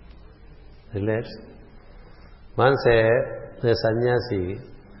 Relates. Once a sannyasi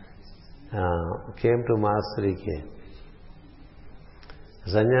came to Master E.K.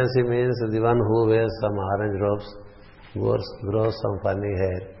 Sannyasi means the one who wears some orange robes, grows some funny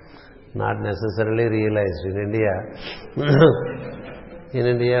hair, not necessarily realized. In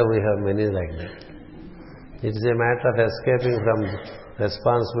India we have many like that. It is a matter of escaping from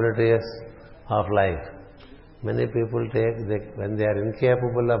responsibilities of life. Many people when they are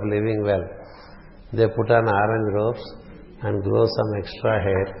incapable of living well, they put on orange robes and grow some extra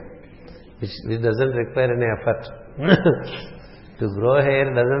hair, which doesn't require any effort. To grow hair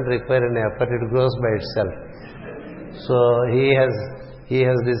doesn't require any effort, it grows by itself. So he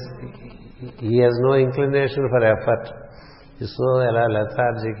has no inclination for effort. He's so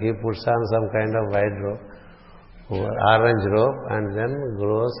lethargic, he puts on some kind of white robe, orange robe, and then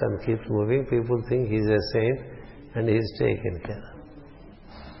grows and keeps moving. People think he's a saint and he's taken care of.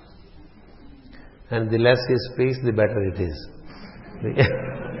 And the less he speaks, the better it is.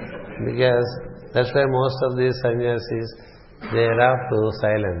 Because that's why most of these sannyasis, they adopt to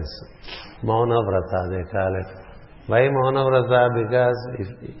silence. Mauna Vrata, they call it. Why Mauna Vrata? Because if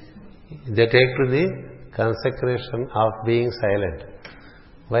they take to the consecration of being silent.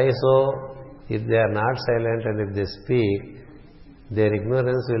 Why so? If they are not silent and if they speak, their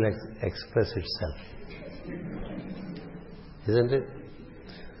ignorance will express itself. Isn't it?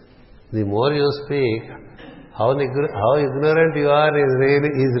 The more you speak, how ignorant you are is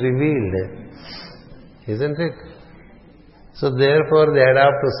revealed. Isn't it? So therefore they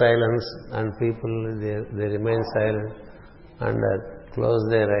adapt to silence, and people, they remain silent and close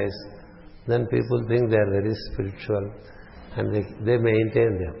their eyes. Then people think they are very spiritual and they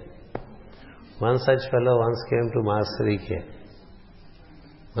maintain them. One such fellow once came to Master E.K.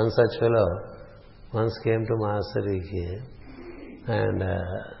 And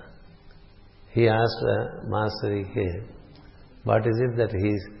he asked Master E.K., what is it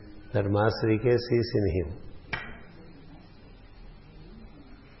that Master E.K. sees in him?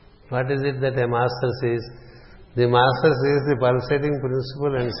 What is it that a master sees? The master sees the pulsating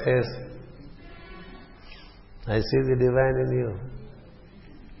principle and says, I see the divine in you.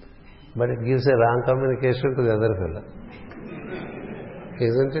 But it gives a wrong communication to the other fellow.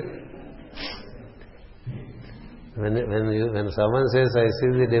 Isn't it? When someone says, I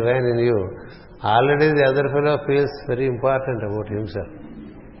see the divine in you, already the other fellow feels very important about himself.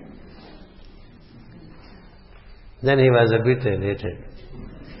 Then he was a bit elated.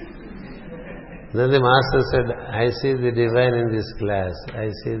 Then the master said, I see the divine in this glass. I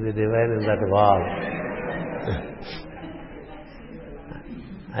see the divine in that wall.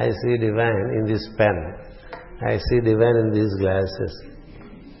 I see divine in this pen. I see divine in these glasses.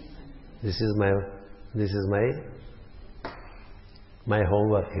 This is my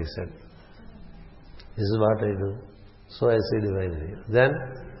homework, he said. This is what I do. So I see divine in you. Then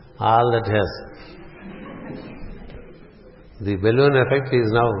all that has. The balloon effect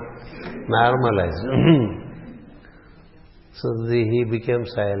is now normalized. So he became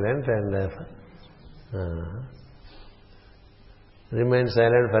silent and remained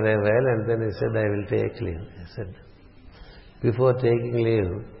silent for a while, and then he said, I will take leave. He said, before taking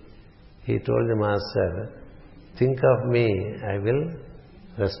leave, he told the master, think of me, I will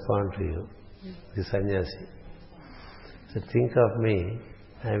respond to you. The sannyasi. So think of me,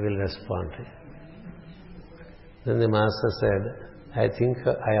 I will respond to you. Then the master said, I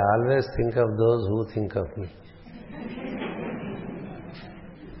always think of those who think of me.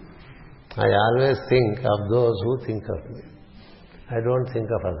 I always think of those who think of me. I don't think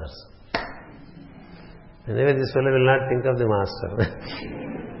of others. Anyway, this fellow will not think of the master.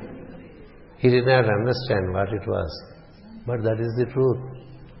 He did not understand what it was. But that is the truth.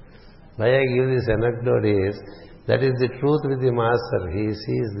 Why I give this anecdote is, that is the truth with the master. He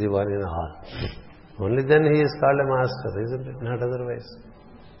sees the one in all. Only then he is called a master, isn't it? Not otherwise.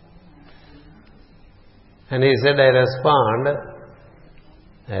 And he said, I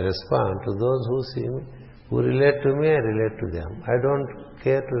respond to those who see me. Who relate to me, I relate to them. I don't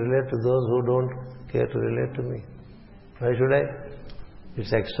care to relate to those who don't care to relate to me. Why should I?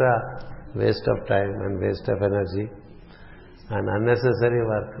 It's extra waste of time and waste of energy and unnecessary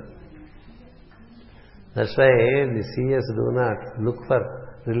work. That's why the seers do not look for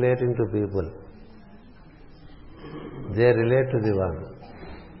relating to people. They relate to the one.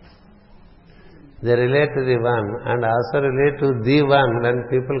 They relate to the one and also relate to the one when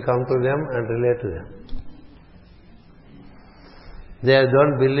people come to them and relate to them. They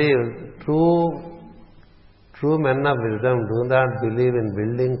don't believe, true men of wisdom do not believe in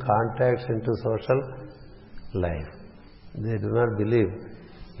building contacts into social life. They do not believe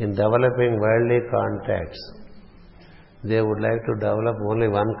in developing worldly contacts. They would like to develop only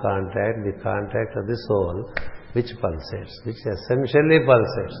one contact, the contact of the soul, which pulsates, which essentially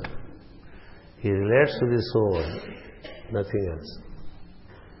pulsates. He relates to the soul, nothing else.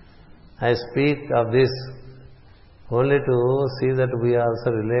 I speak of this only to see that we also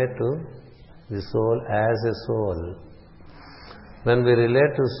relate to the soul as a soul. When we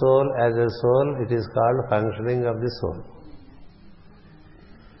relate to soul as a soul, it is called functioning of the soul.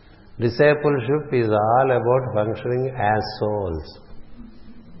 Discipleship is all about functioning as souls.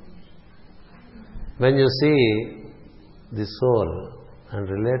 When you see the soul and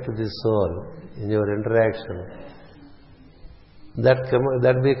relate to the soul in your interaction,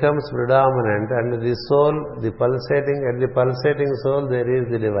 that becomes predominant, and the soul, at the pulsating soul there is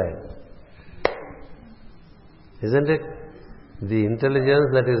the divine. Isn't it? The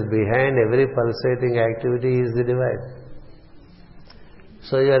intelligence that is behind every pulsating activity is the divine.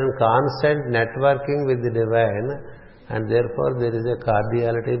 So you are in constant networking with the divine, and therefore there is a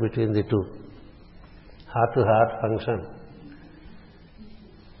cordiality between the two. Heart-to-heart function.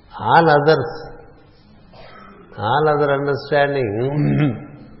 All other understanding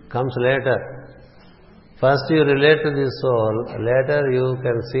comes later. First you relate to the soul, later you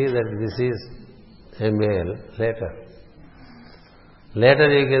can see that this is a male, Later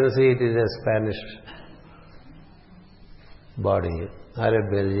you can see it is a Spanish body or a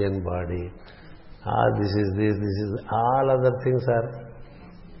Belgian body. This is all other things are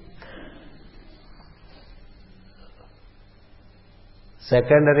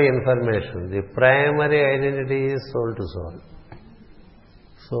secondary information. The primary identity is soul to soul.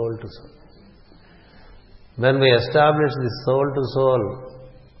 Soul to soul. When we establish the soul to soul,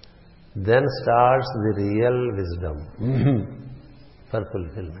 then starts the real wisdom for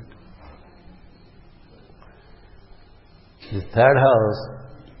fulfillment. The third house,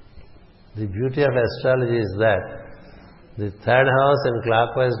 the beauty of astrology is that the third house in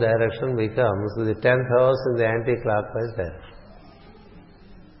clockwise direction becomes the 10th house in the anti-clockwise direction.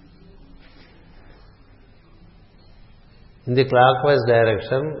 In the clockwise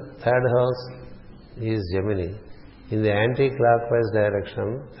direction, third house is Gemini. In the anti-clockwise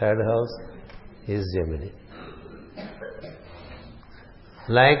direction, third house is Gemini.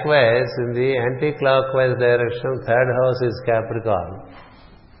 Likewise, in the anti-clockwise direction, third house is Capricorn.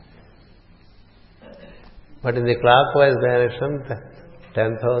 But in the clockwise direction,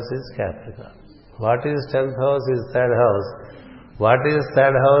 10th house is Capricorn. What is 10th house is third house. What is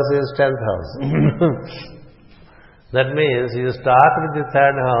third house is 10th house. That means you start with the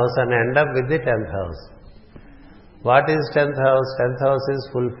third house and end up with the 10th house. What is 10th house? 10th house is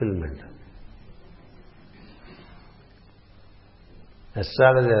fulfillment.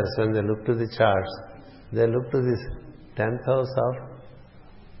 Astrologers, when they look to the charts, they look to this 10th house of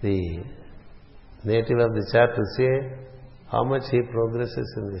the native of the chart to see how much he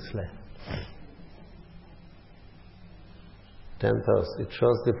progresses in this life. 10th house, it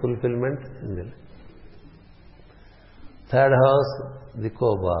shows the fulfillment in the life. 3rd house, the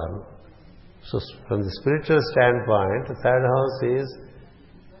co-born. So from the spiritual standpoint, 3rd house is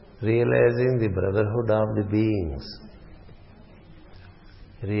realizing the brotherhood of the beings.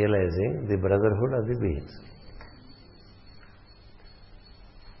 Realizing the brotherhood of the beings.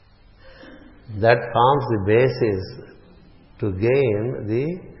 That forms the basis to gain the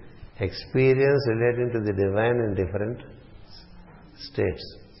experience relating to the divine in different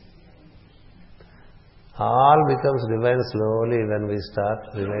states. All becomes divine slowly when we start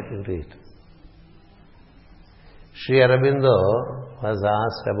relating to it. Sri Aurobindo was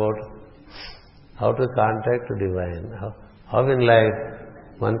asked about how to contact the divine, how in life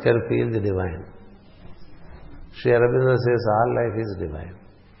one can feel the divine. Sri Aurobindo says all life is divine.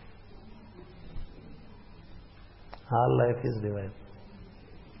 All life is divine.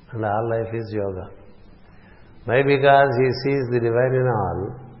 And all life is yoga. Why? Because he sees the divine in all.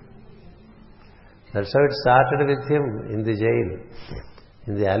 That's how it started with him in the jail.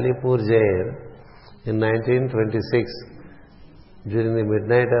 In the Alipur jail in 1926, during the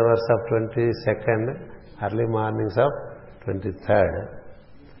midnight hours of 22nd, early mornings of 23rd.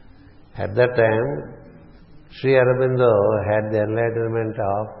 At that time, Sri Aurobindo had the enlightenment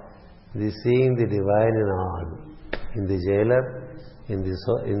of the seeing the divine in all. In the jailer, in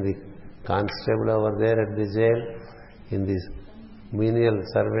the constable over there at the jail, in the menial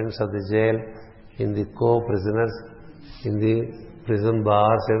servants of the jail, in the co-prisoners, in the prison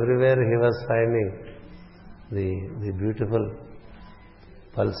bars, everywhere he was finding the beautiful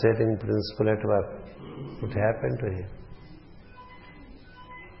pulsating principle at work. It happened to him.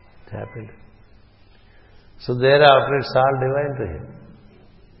 It happened. So thereafter it's all divine to him.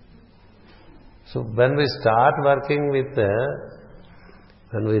 So when we start working with,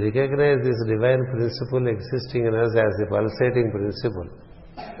 when we recognize this divine principle existing in us as the pulsating principle,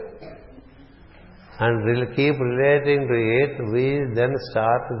 and keep relating to it, we then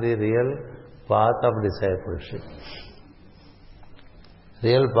start the real path of discipleship.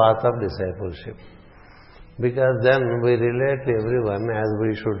 Real path of discipleship. Because then we relate to everyone as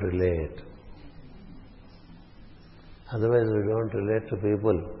we should relate. Otherwise we don't relate to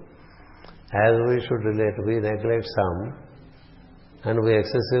people as we should relate. We neglect some and we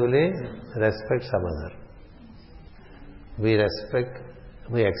excessively respect some other. We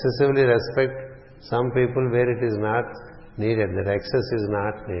excessively respect some people where it is not needed, that excess is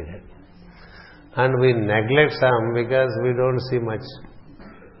not needed. And we neglect some because we don't see much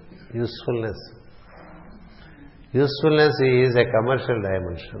usefulness. Usefulness is a commercial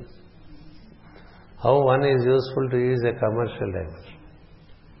dimension. How one is useful to you is a commercial dimension.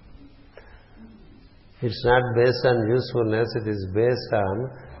 It's not based on usefulness, it is based on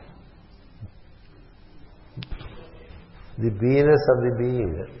the beingness of the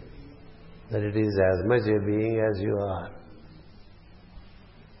being. That it is as much a being as you are.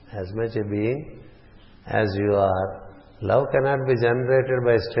 As much a being as you are. Love cannot be generated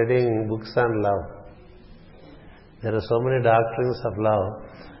by studying books on love. There are so many doctrines of love,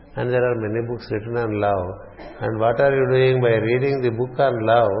 and there are many books written on love. And what are you doing by reading the book on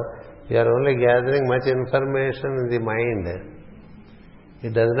love? You are only gathering much information in the mind.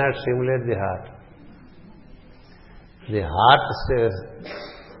 It does not stimulate the heart. The heart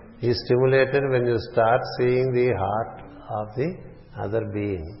is stimulated when you start seeing the heart of the other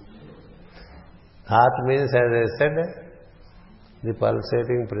being. Heart means, as I said, the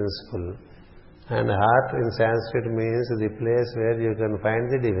pulsating principle. And heart in Sanskrit means the place where you can find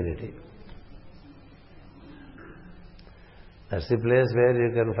the divinity. That's the place where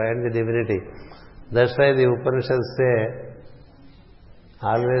you can find the divinity. That's why the Upanishads say,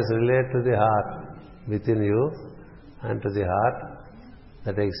 always relate to the heart within you and to the heart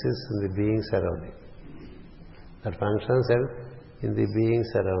that exists in the beings around you. That functions in the beings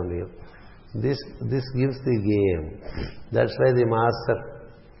around you. This gives the game. That's why the master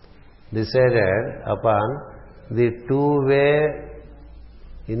decided upon the two-way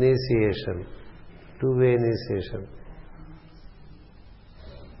initiation. Two-way initiation.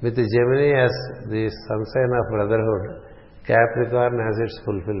 With the Gemini as the sun sign of brotherhood, Capricorn has its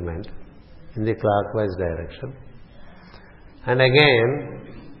fulfillment in the clockwise direction. And again,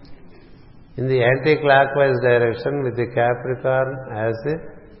 in the anti-clockwise direction, with the Capricorn as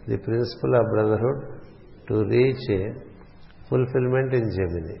the principle of brotherhood to reach a fulfillment in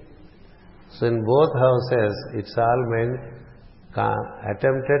Gemini. So in both houses, it's all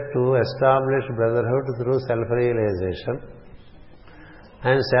attempted to establish brotherhood through self-realization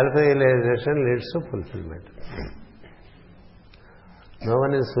And self-realization leads to fulfillment. No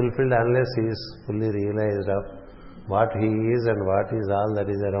one is fulfilled unless he is fully realized of what he is and what is all that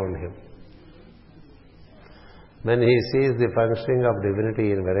is around him. When he sees the functioning of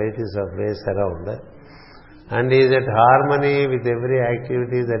divinity in varieties of ways around, and he is at harmony with every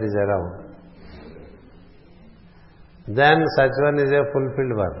activity that is around, then such one is a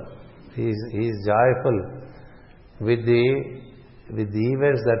fulfilled one. He is joyful with the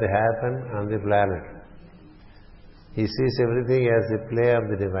events that happen on the planet. He sees everything as the play of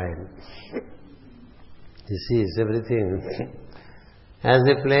the divine. He sees everything as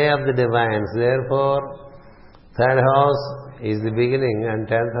the play of the divines. Therefore, third house is the beginning and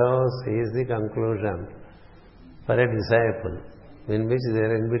 10th house is the conclusion for a disciple, in which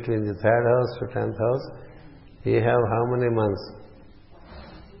there in between the third house to 10th house, you have how many months?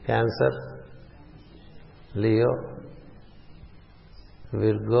 Cancer, Leo,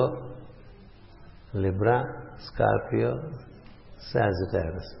 Virgo, Libra, Scorpio,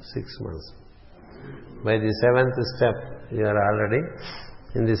 Sagittarius. 6 months. By the 7th step, you are already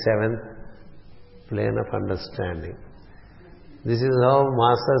in the 7th plane of understanding. This is how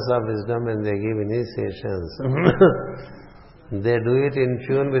masters of wisdom, when they give initiations, they do it in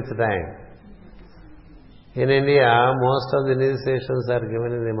tune with time. In India, most of the initiations are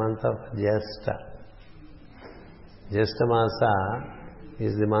given in the month of Jyeshtha. Jyeshtha Masa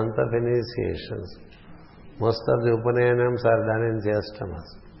is the month of initiations. Most of the Upanayanams are done in Jyeshtha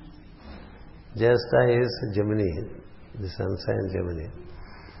Masa. Jyeshtha is Gemini, the sun sign Gemini.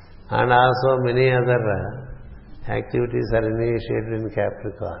 And also many other activities are initiated in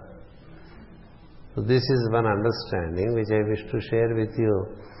Capricorn. So this is one understanding which I wish to share with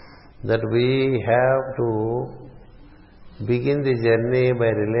you, that we have to begin the journey by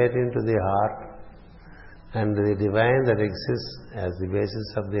relating to the heart and the divine that exists as the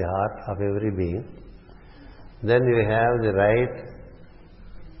basis of the heart of every being. Then you have the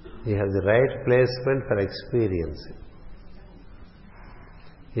right placement for experiencing.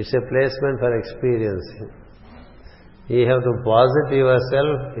 It's a placement for experiencing. You have to posit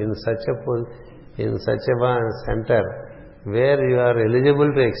yourself in such a center where you are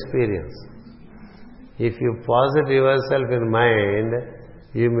eligible to experience. If you posit yourself in mind,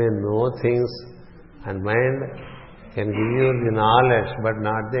 you may know things, and mind can give you the knowledge but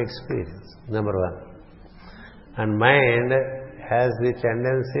not the experience. Number one. And mind has the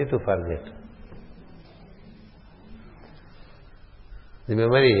tendency to forget. The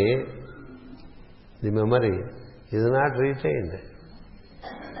memory is not retained.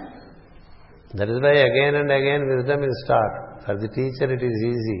 That is why again and again wisdom is taught. For the teacher it is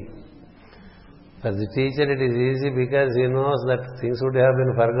easy. For the teacher it is easy because he knows that things would have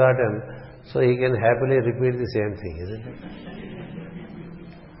been forgotten, so he can happily repeat the same thing, isn't it?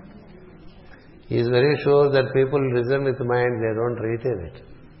 He is very sure that people listen with mind, they don't retain it.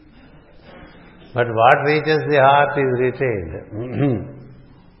 But what reaches the heart is retained.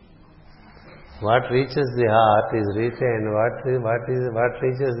 What reaches the heart is retained. What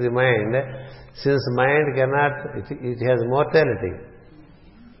reaches the mind, since mind cannot, it has mortality.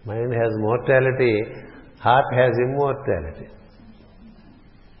 Mind has mortality, heart has immortality.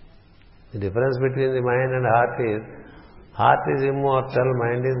 The difference between the mind and heart is immortal,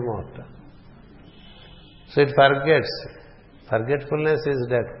 mind is mortal. So it forgets. Forgetfulness is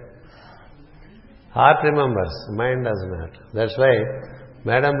death. Heart remembers, mind does not. That's why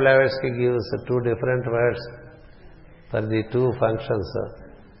Madame Blavatsky gives 2 different words for the 2 functions.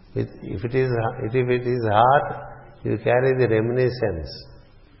 If it is heart, you carry the reminiscence.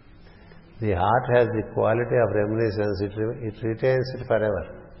 The heart has the quality of reminiscence. It retains it forever.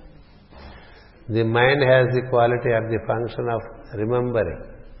 The mind has the quality of the function of remembering.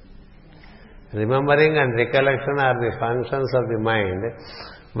 Remembering and recollection are the functions of the mind,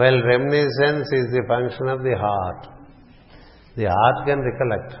 while reminiscence is the function of the heart. The heart can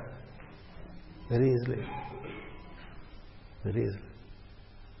recollect very easily. Very easily.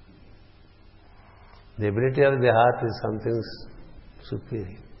 The ability of the heart is something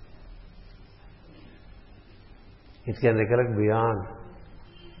superior. It can recollect beyond.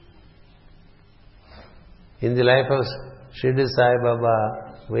 In the life of Shirdi Sai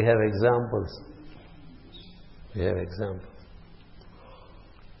Baba, we have examples.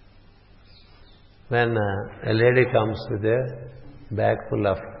 When a lady comes with a bag full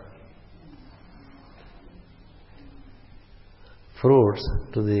of fruits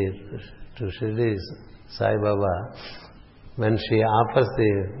to Shirdi Sai Baba, when she offers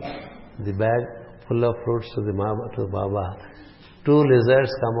the bag full of fruits to Baba, 2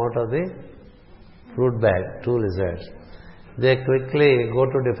 lizards come out of the fruit bag, 2 lizards. they quickly go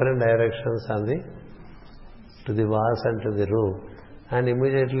to different directions to the walls and to the roof, and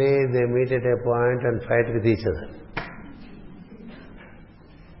immediately they meet at a point and fight with each other.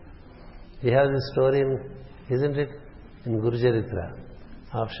 We have this story, isn't it, in Guru Charitra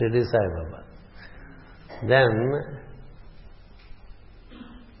of Shirdi Sai Baba. Then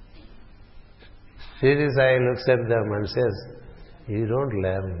Shirdi Sai looks at them and says, you don't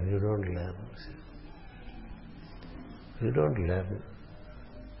learn. You don't learn.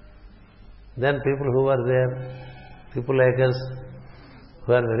 Then people who are there, people like us,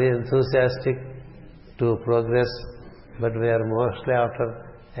 who are very enthusiastic to progress, but we are mostly after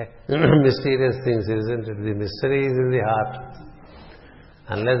mysterious things, isn't it? The mystery is in the heart.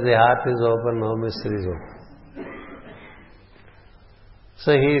 Unless the heart is open, no mystery is open.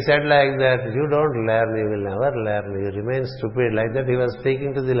 So he said like that, you don't learn, you will never learn, you remain stupid. Like that he was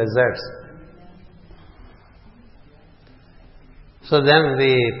speaking to the lizards. So then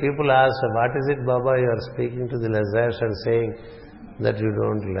the people asked, what is it, Baba, you are speaking to the lizards and saying that you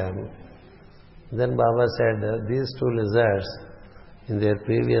don't learn? Then Baba said, these two lizards, in their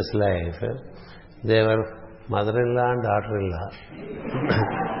previous life, they were mother-in-law and daughter-in-law.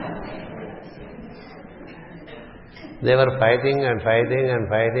 They were fighting and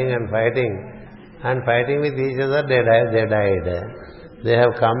fighting with each other. They died. They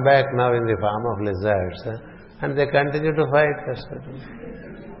have come back now in the form of lizards, and they continue to fight.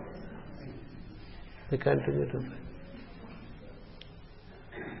 They continue to fight.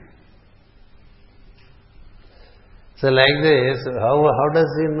 So like this, how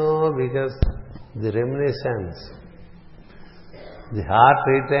does he know? Because the reminiscence. The heart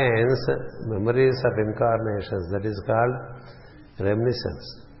retains memories of incarnations. That is called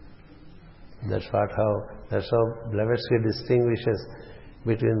reminiscence. That's how Blavatsky distinguishes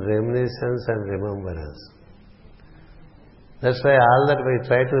between reminiscence and remembrance. That's why all that we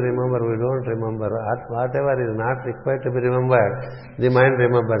try to remember, we don't remember. Whatever is not required to be remembered, the mind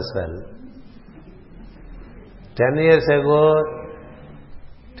remembers well. 10 years ago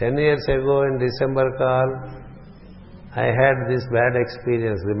in December call, I had this bad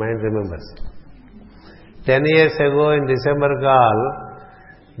experience, the mind remembers. 10 years ago in December call,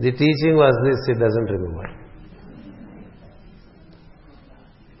 the teaching was this, it doesn't remember.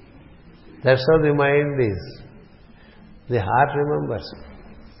 That's how the mind is. The heart remembers.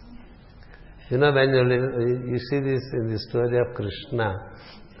 You know, when you see this in the story of Krishna,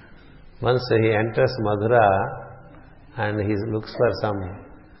 once he enters Mathura and he looks for some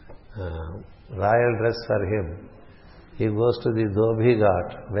royal dress for him, he goes to the Dobhi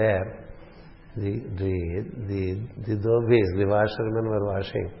Ghat, where the Dobhis, the washermen were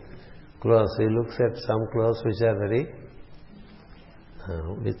washing clothes. He looks at some clothes which are very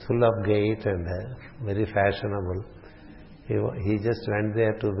with full of gait and very fashionable. He just went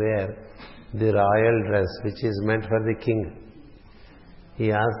there to wear the royal dress which is meant for the king.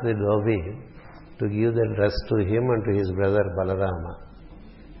 He asked the Dobhi to give the dress to him and to his brother Balarama.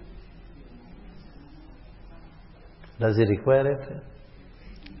 Does he require it?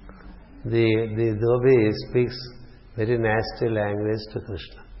 The Dobhi speaks very nasty language to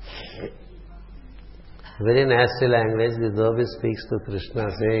Krishna. Very nasty language the Dobhi speaks to Krishna,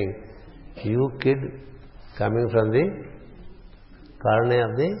 saying, you kid coming from the colony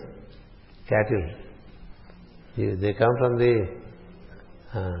of the cattle. They come from the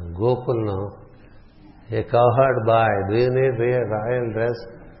Gokul now. A cowherd boy, do you need a royal dress?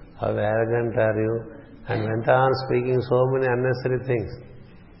 How arrogant are you? And went on speaking so many unnecessary things.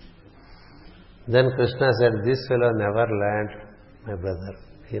 Then Krishna said, this fellow never learned, my brother.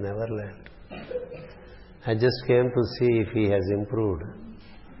 He never learned. I just came to see if he has improved.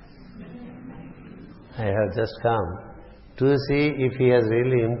 I have just come to see if he has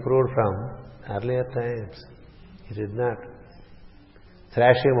really improved from earlier times. He did not.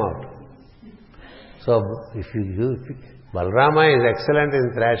 Thrash him out. So, if Balarama is excellent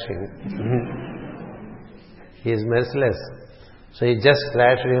in thrashing, he is merciless. So he just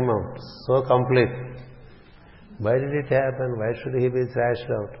thrashed him out. So complete. Why did it happen? Why should he be thrashed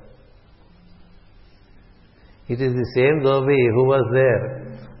out? It is the same Dobhi who was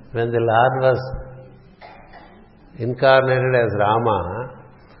there when the Lord was incarnated as Rama.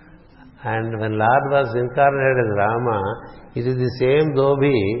 And when Lord was incarnated as Rama, it is the same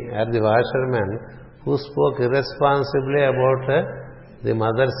Dobhi, or the washerman, who spoke irresponsibly about the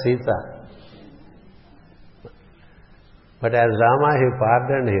mother Sita. But as Rama, he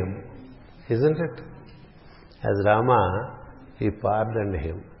pardoned him. Isn't it? As Rama, he pardoned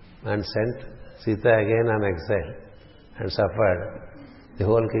him and sent Sita again on exile and suffered. The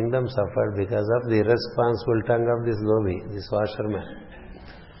whole kingdom suffered because of the irresponsible tongue of this Gobi, this washerman.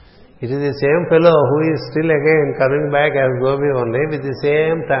 It is the same fellow who is still again coming back as Gobi only with the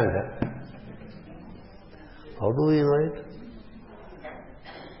same tongue. How do we know it?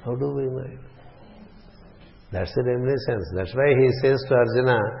 How do we know it? That's the reminiscence. That's why he says to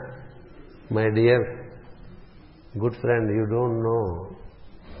Arjuna, my dear good friend, you don't know,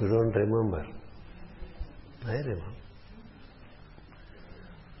 you don't remember. I remember.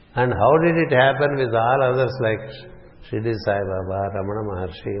 And how did it happen with all others like Shirdi Sai Baba, Ramana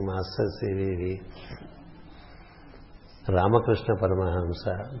Maharshi, Master CVV, Ramakrishna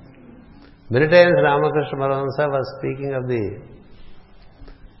Paramahamsa? Many times Ramakrishna Paramahamsa was speaking of the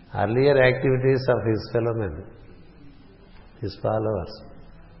earlier activities of his fellow men, his followers.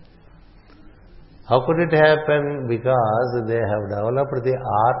 How could it happen? Because they have developed the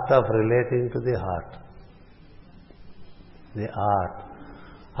art of relating to the heart. The art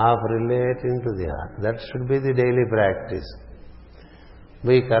of relating to the heart. That should be the daily practice.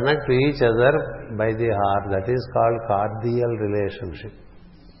 We connect to each other by the heart. That is called cordial relationship.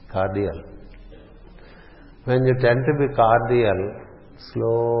 Cordial. When you tend to be cordial,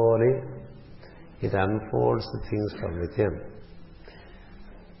 slowly it unfolds the things from within.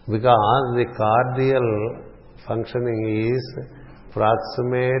 Because the cordial functioning is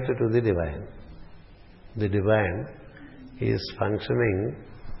proximate to the divine. The divine is functioning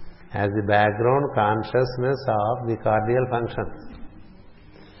as the background consciousness of the cordial function.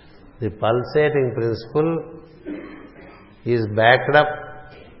 The pulsating principle is backed up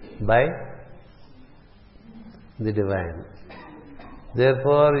by the divine.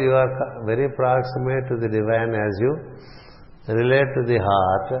 Therefore, you are very proximate to the divine as you relate to the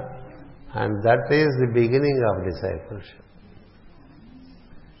heart, and that is the beginning of discipleship.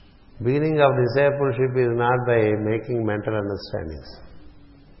 Beginning of discipleship is not by making mental understandings.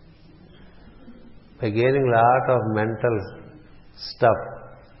 By gaining a lot of mental stuff,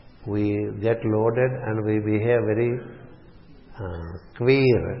 we get loaded and we behave very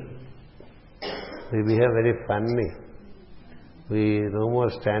queer. We behave very funny. We no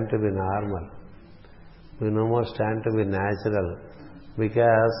more stand to be normal. We no more stand to be natural,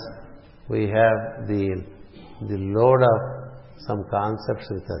 because we have the load of some concepts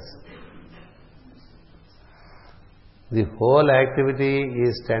with us. The whole activity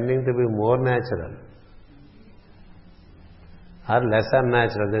is tending to be more natural or less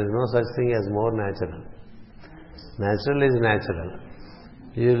unnatural. There is no such thing as more natural. Natural is natural.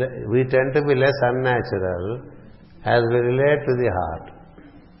 We tend to be less unnatural as we relate to the heart.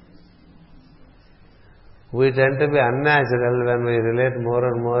 We tend to be unnatural when we relate more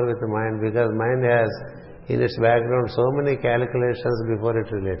and more with the mind, because mind has in its background so many calculations before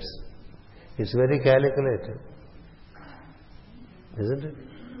it relates. It's very calculated, isn't it?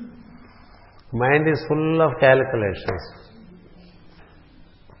 Mind is full of calculations.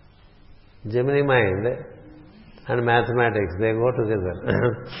 Gemini mind and mathematics, they go together.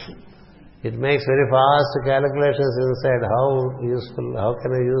 It makes very fast calculations inside. How useful, how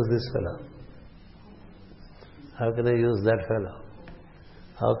can I use this fellow? How can I use that fellow?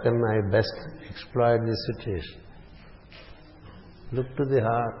 How can I best exploit this situation? Look to the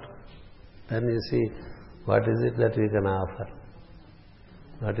heart. Then you see what is it that we can offer.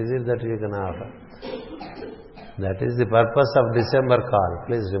 What is it that we can offer? That is the purpose of December call.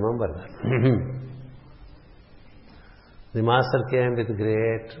 Please remember that. The Master came with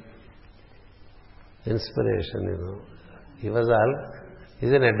great inspiration, He was He's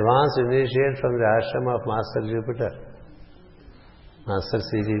an advanced initiate from the ashram of Master Jupiter. Master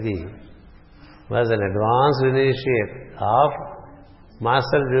CVV was an advanced initiate of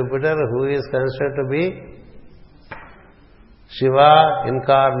Master Jupiter, who is considered to be Shiva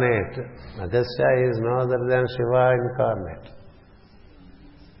incarnate. Agastya is no other than Shiva incarnate.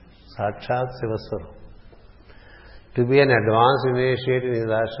 Sakshat Sivaswarup. To be an advanced initiate in his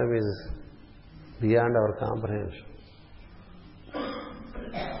ashram is beyond our comprehension.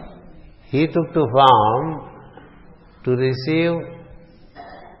 He took to form to receive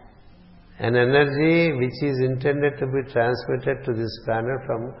an energy which is intended to be transmitted to this planet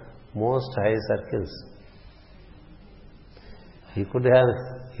from most high circles. He could have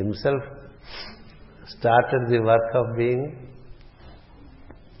himself started the work of being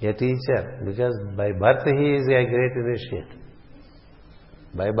a teacher, because by birth he is a great initiate.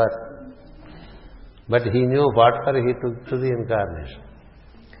 By birth. But he knew what for he took to the incarnation.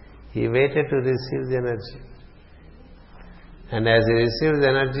 He waited to receive the energy. And as he received the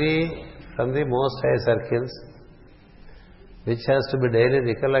energy from the most high circles, which has to be daily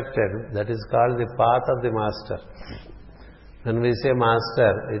recollected, that is called the path of the Master. When we say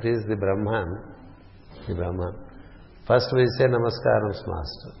master, it is the Brahman. The Brahman. First we say Namaskaram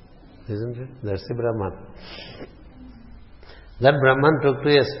master. Isn't it? That's the Brahman. That Brahman took to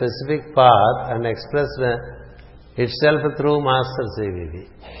a specific path and expressed itself through Master CVV.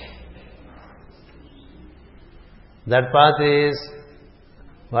 That path is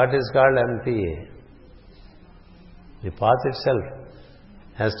what is called MTA. The path itself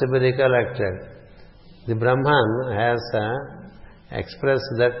has to be recollected. The Brahman has expressed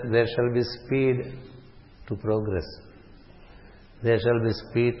that there shall be speed to progress. There shall be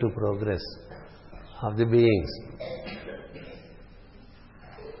speed to progress of the beings.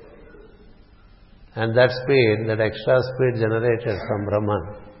 And that speed, that extra speed generated from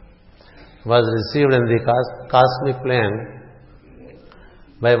Brahman, was received in the cosmic plane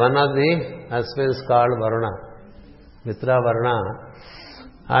by one of the Aswins called Varuna. Mitra, Varuna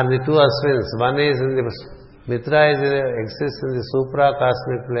are the two Aswins. One is in the Mitra exists in the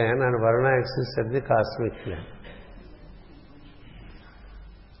supra-cosmic plane and Varuna exists at the cosmic plane.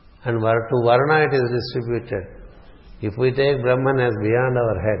 And to Varuna it is distributed. If we take Brahman as beyond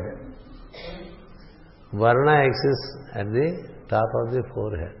our head, Varuna exists at the top of the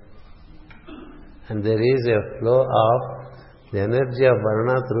forehead. And there is a flow of the energy of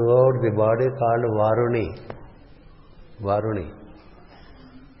Varuna throughout the body called Varuni. Varuni.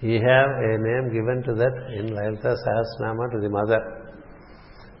 We have a name given to that in Lalita Sahasranama to the mother.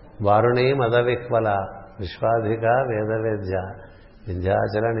 Varuni Madavikvala Vishwadhika Vedavedya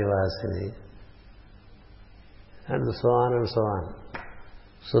Vindhyachala Nivasini. And so on and so on.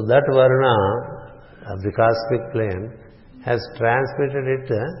 So that Varuna of the cosmic plane has transmitted it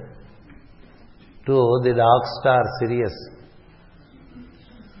to the dark star Sirius.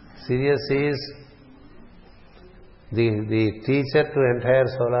 Sirius is the teacher to entire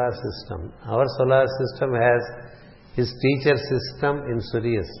solar system. Our solar system has his teacher system in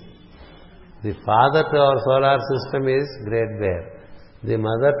Sirius. The father to our solar system is Great Bear. The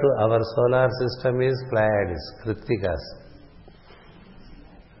mother to our solar system is Pleiades, Kritikas.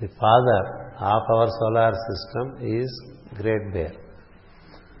 The father of our solar system is Great Bear.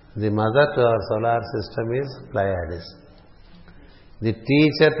 The mother to our solar system is Pleiades. The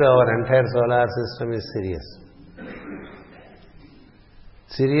teacher to our entire solar system is Sirius.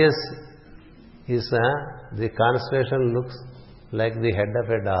 Sirius is the constellation looks like the head of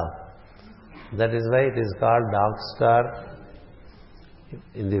a dog. That is why it is called dog star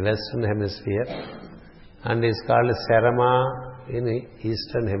in the western hemisphere and is called Serama in the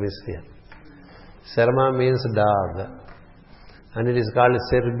eastern hemisphere. Serama means dog and it is called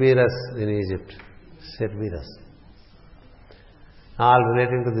Cerberus in Egypt. Cerberus. All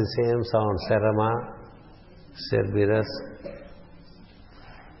relating to the same sound. Serama, Cerberus.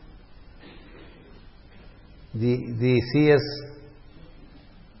 The CS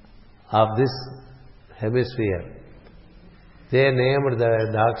of this hemisphere, they named the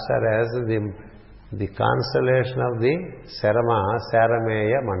dark star as the constellation of the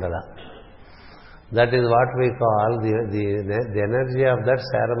Sarameya Mandala. That is what we call the energy of that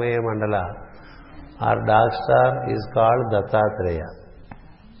Sarameya Mandala. Our dark star is called Dattatreya.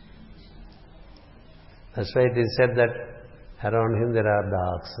 That's why it is said that around him there are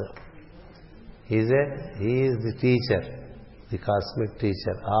dogs. He is the teacher, the cosmic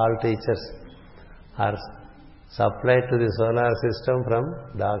teacher. All teachers are supplied to the solar system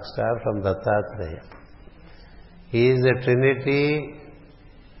from dark star, from Dattatreya. He is the Trinity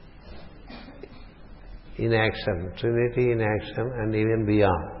in action, and even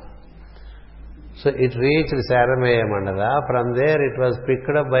beyond. So it reached Sarameya Mandala. From there it was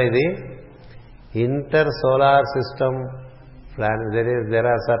picked up by the inter-solar system planet. There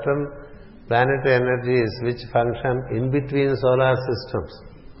are certain planetary energies which function in between solar systems.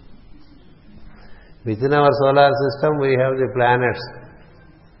 Within our solar system we have the planets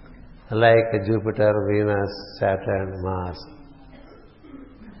like Jupiter, Venus, Saturn, Mars,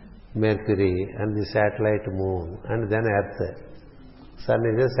 Mercury and the satellite moon and then Earth. Sun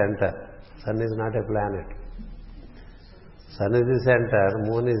is a center. Sun is not a planet. Sun is the center,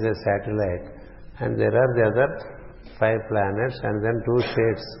 moon is a satellite and there are the other 5 planets and then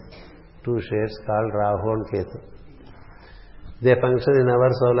 2 shades called Rahu and Ketu. They function in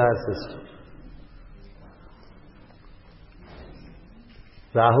our solar system.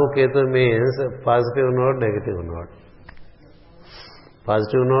 Rahu Ketu means positive node, negative node.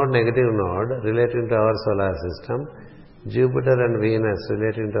 Positive node, negative node relating to our solar system. Jupiter and Venus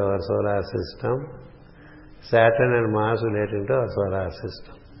relating to our solar system. Saturn and Mars relating to our solar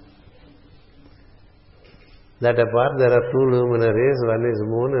system. That apart, there are 2 luminaries, one is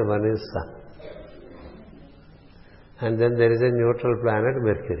moon and one is sun. and then there is a neutral planet,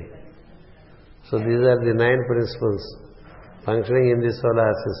 Mercury. So these are the 9 principles functioning in the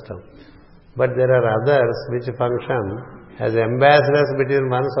solar system. But there are others which function as ambassadors between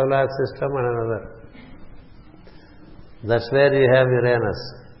one solar system and another. That's where you have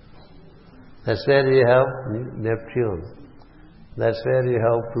Uranus. That's where you have Neptune. That's where you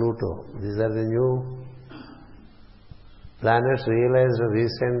have Pluto. These are the new planets realized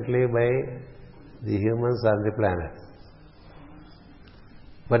recently by the humans on the planet.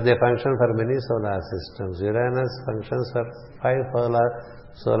 But they function for many solar systems. Uranus functions for 5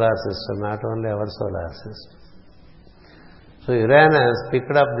 solar systems, not only our solar system. So Uranus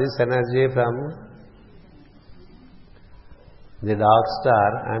picked up this energy from the dark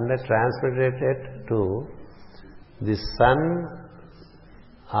star and transmitted it to the sun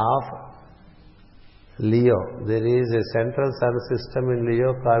of Leo. There is a central sun system in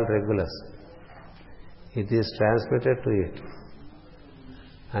Leo called Regulus. It is transmitted to it.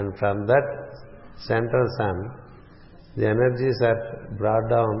 And from that central sun, the energies are brought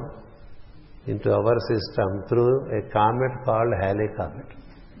down into our system through a comet called Halley Comet.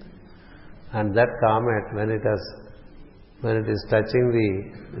 And that comet, when its tail is touching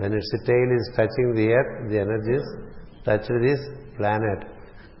the earth, the energies touch this planet.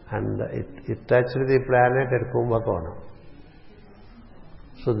 And it touched the planet at Kumbhakonam.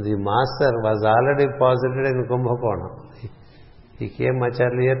 So the master was already posited in Kumbhakonam. He came much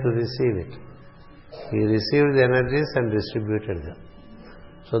earlier to receive it. He received the energies and distributed them.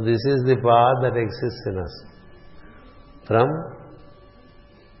 So this is the path that exists in us. From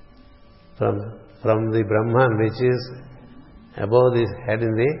the Brahman, which is above the head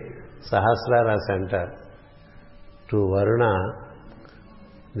in the Sahasrara center, to Varuna,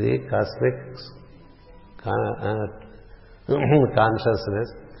 the cosmic consciousness.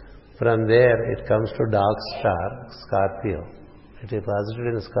 From there it comes to dark star, Scorpio. It is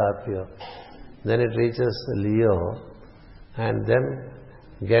posited in Scorpio. Then it reaches Leo and then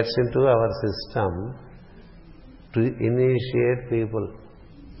gets into our system to initiate people.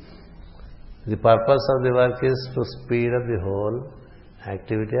 The purpose of the work is to speed up the whole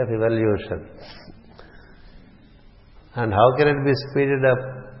activity of evolution. And how can it be speeded up?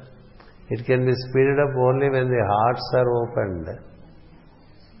 It can be speeded up only when the hearts are opened.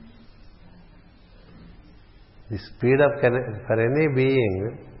 The speed up for any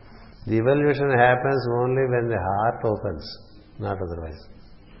being, the evolution happens only when the heart opens, not otherwise.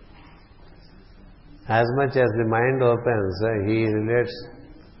 As much as the mind opens,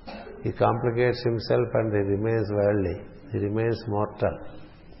 he complicates himself and he remains worldly. He remains mortal.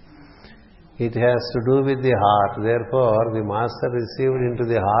 It has to do with the heart. Therefore, the master received into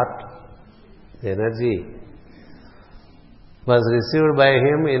the heart the energy was received by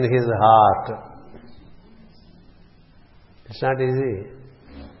him in his heart. It's not easy.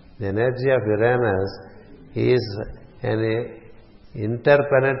 The energy of Uranus is an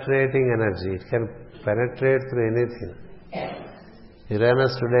interpenetrating energy. It can penetrate through anything.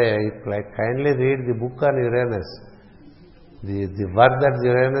 Uranus today, kindly read the book on Uranus. The work that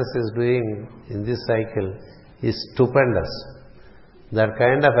Uranus is doing in this cycle is stupendous. That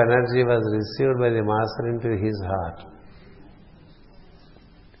kind of energy was received by the master into his heart.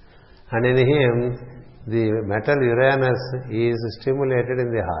 And in him, the metal Uranus is stimulated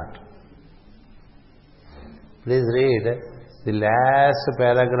in the heart. Please read the last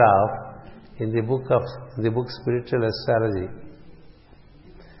paragraph in the book Spiritual Astrology.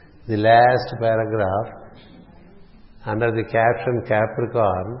 The last paragraph under the caption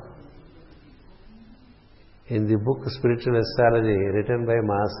Capricorn in the book Spiritual Astrology written by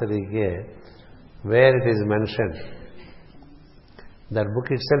Master E.K., where it is mentioned. That book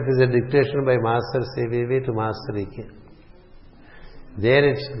itself is a dictation by Master C.V.V. to Master E.K.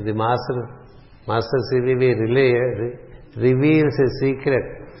 There the Master C.V.V. reveals a secret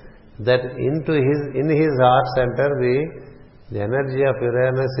that in his heart center the energy of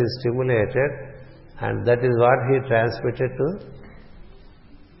Uranus is stimulated, and that is what he transmitted to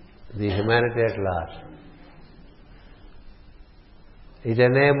the humanity at large. It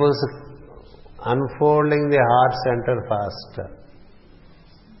enables unfolding the heart center faster.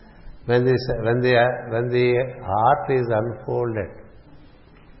 When the heart is unfolded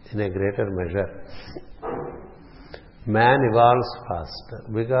in a greater measure, man evolves faster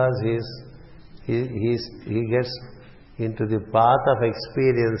because he gets into the path of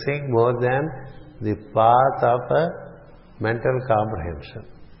experiencing more than the path of mental comprehension.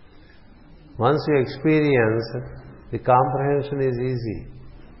 Once you experience, the comprehension is easy.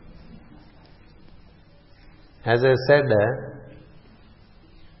 As I said,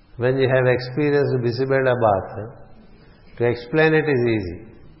 when you have experienced Bisibela bath, To explain it is easy.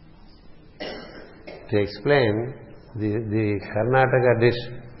 To explain the Karnataka dish,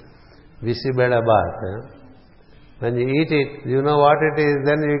 Visibela Bath, when you eat it, you know what it is,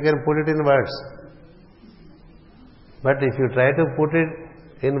 then you can put it in words. But if you try to put it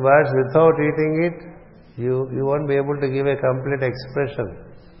in words without eating it, you won't be able to give a complete expression.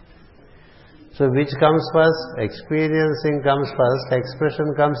 So which comes first? Experiencing comes first,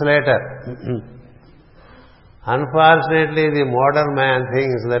 expression comes later. Unfortunately, the modern man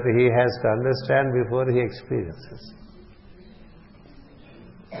thinks that he has to understand before he experiences.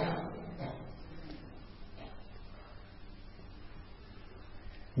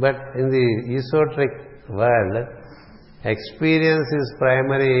 But in the esoteric world, experience is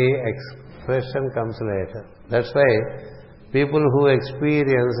primary, expression comes later. That's why people who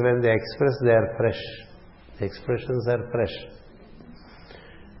experience, when they express, they are fresh. The expressions are fresh.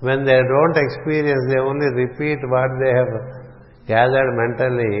 When they don't experience, they only repeat what they have gathered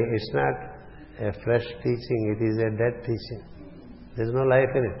mentally. It's not a fresh teaching, it is a dead teaching. There is no life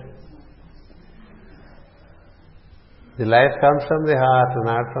in it. The life comes from the heart,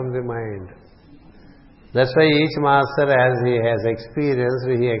 not from the mind. That's why each master, as he has experienced,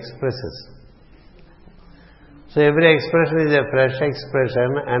 he expresses. So every expression is a fresh expression,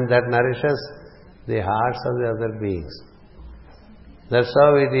 and that nourishes the hearts of the other beings. That's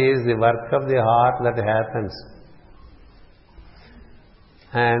how it is, the work of the heart that happens.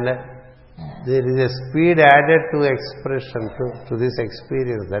 And there is a speed added to expression, to this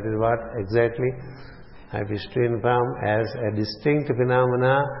experience. That is what exactly I wish to inform as a distinct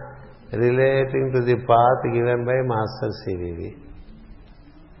phenomena relating to the path given by Master CVV.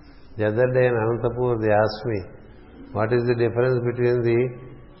 The other day in Anantapur, they asked me, what is the difference between the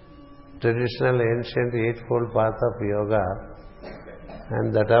traditional ancient eightfold path of yoga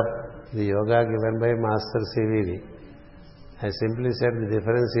and that of the yoga given by Master CVV? I simply said the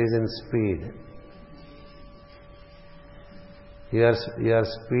difference is in speed. You are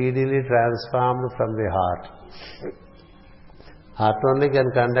speedily transformed from the heart. Heart only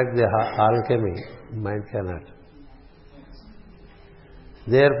can conduct the alchemy, mind cannot.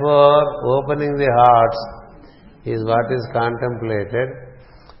 Therefore, opening the hearts is what is contemplated,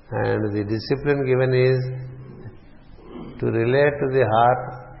 and the discipline given is to relate to the heart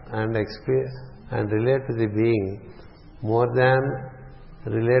and relate to the being more than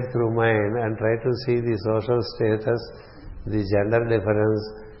relate through mind, and try to see the social status, the gender difference,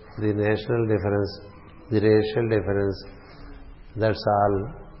 the national difference, the racial difference. That's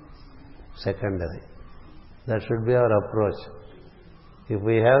all secondary. That should be our approach. If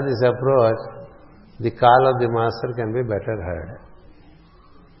we have this approach, the call of the master can be better heard.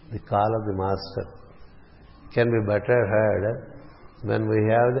 The call of the master can be better heard when we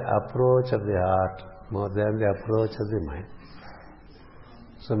have the approach of the heart more than the approach of the mind.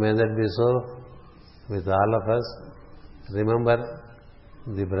 So may that be so with all of us. Remember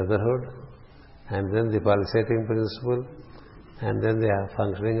the brotherhood, and then the pulsating principle, and then the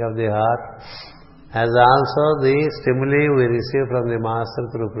functioning of the heart, as also the stimuli we receive from the Master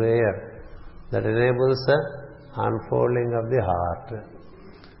through prayer that enables the unfolding of the heart.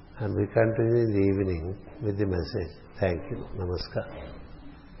 And we continue in the evening with the message. Thank you. Namaskar.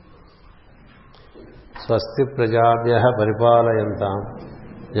 Swasti prajabhyah paripalayantam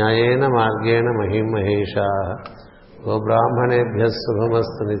nyayena margena mahim maheshaah go brahmanebhyah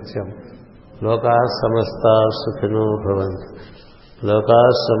subhamastu nityam lokaah samastah sukhino bhavantu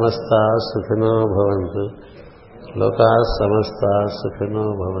lokaah samastah sukhino bhavantu lokaah samastah sukhino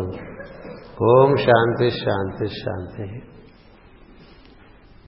bhavantu. Om Shanti Shanti Shanti.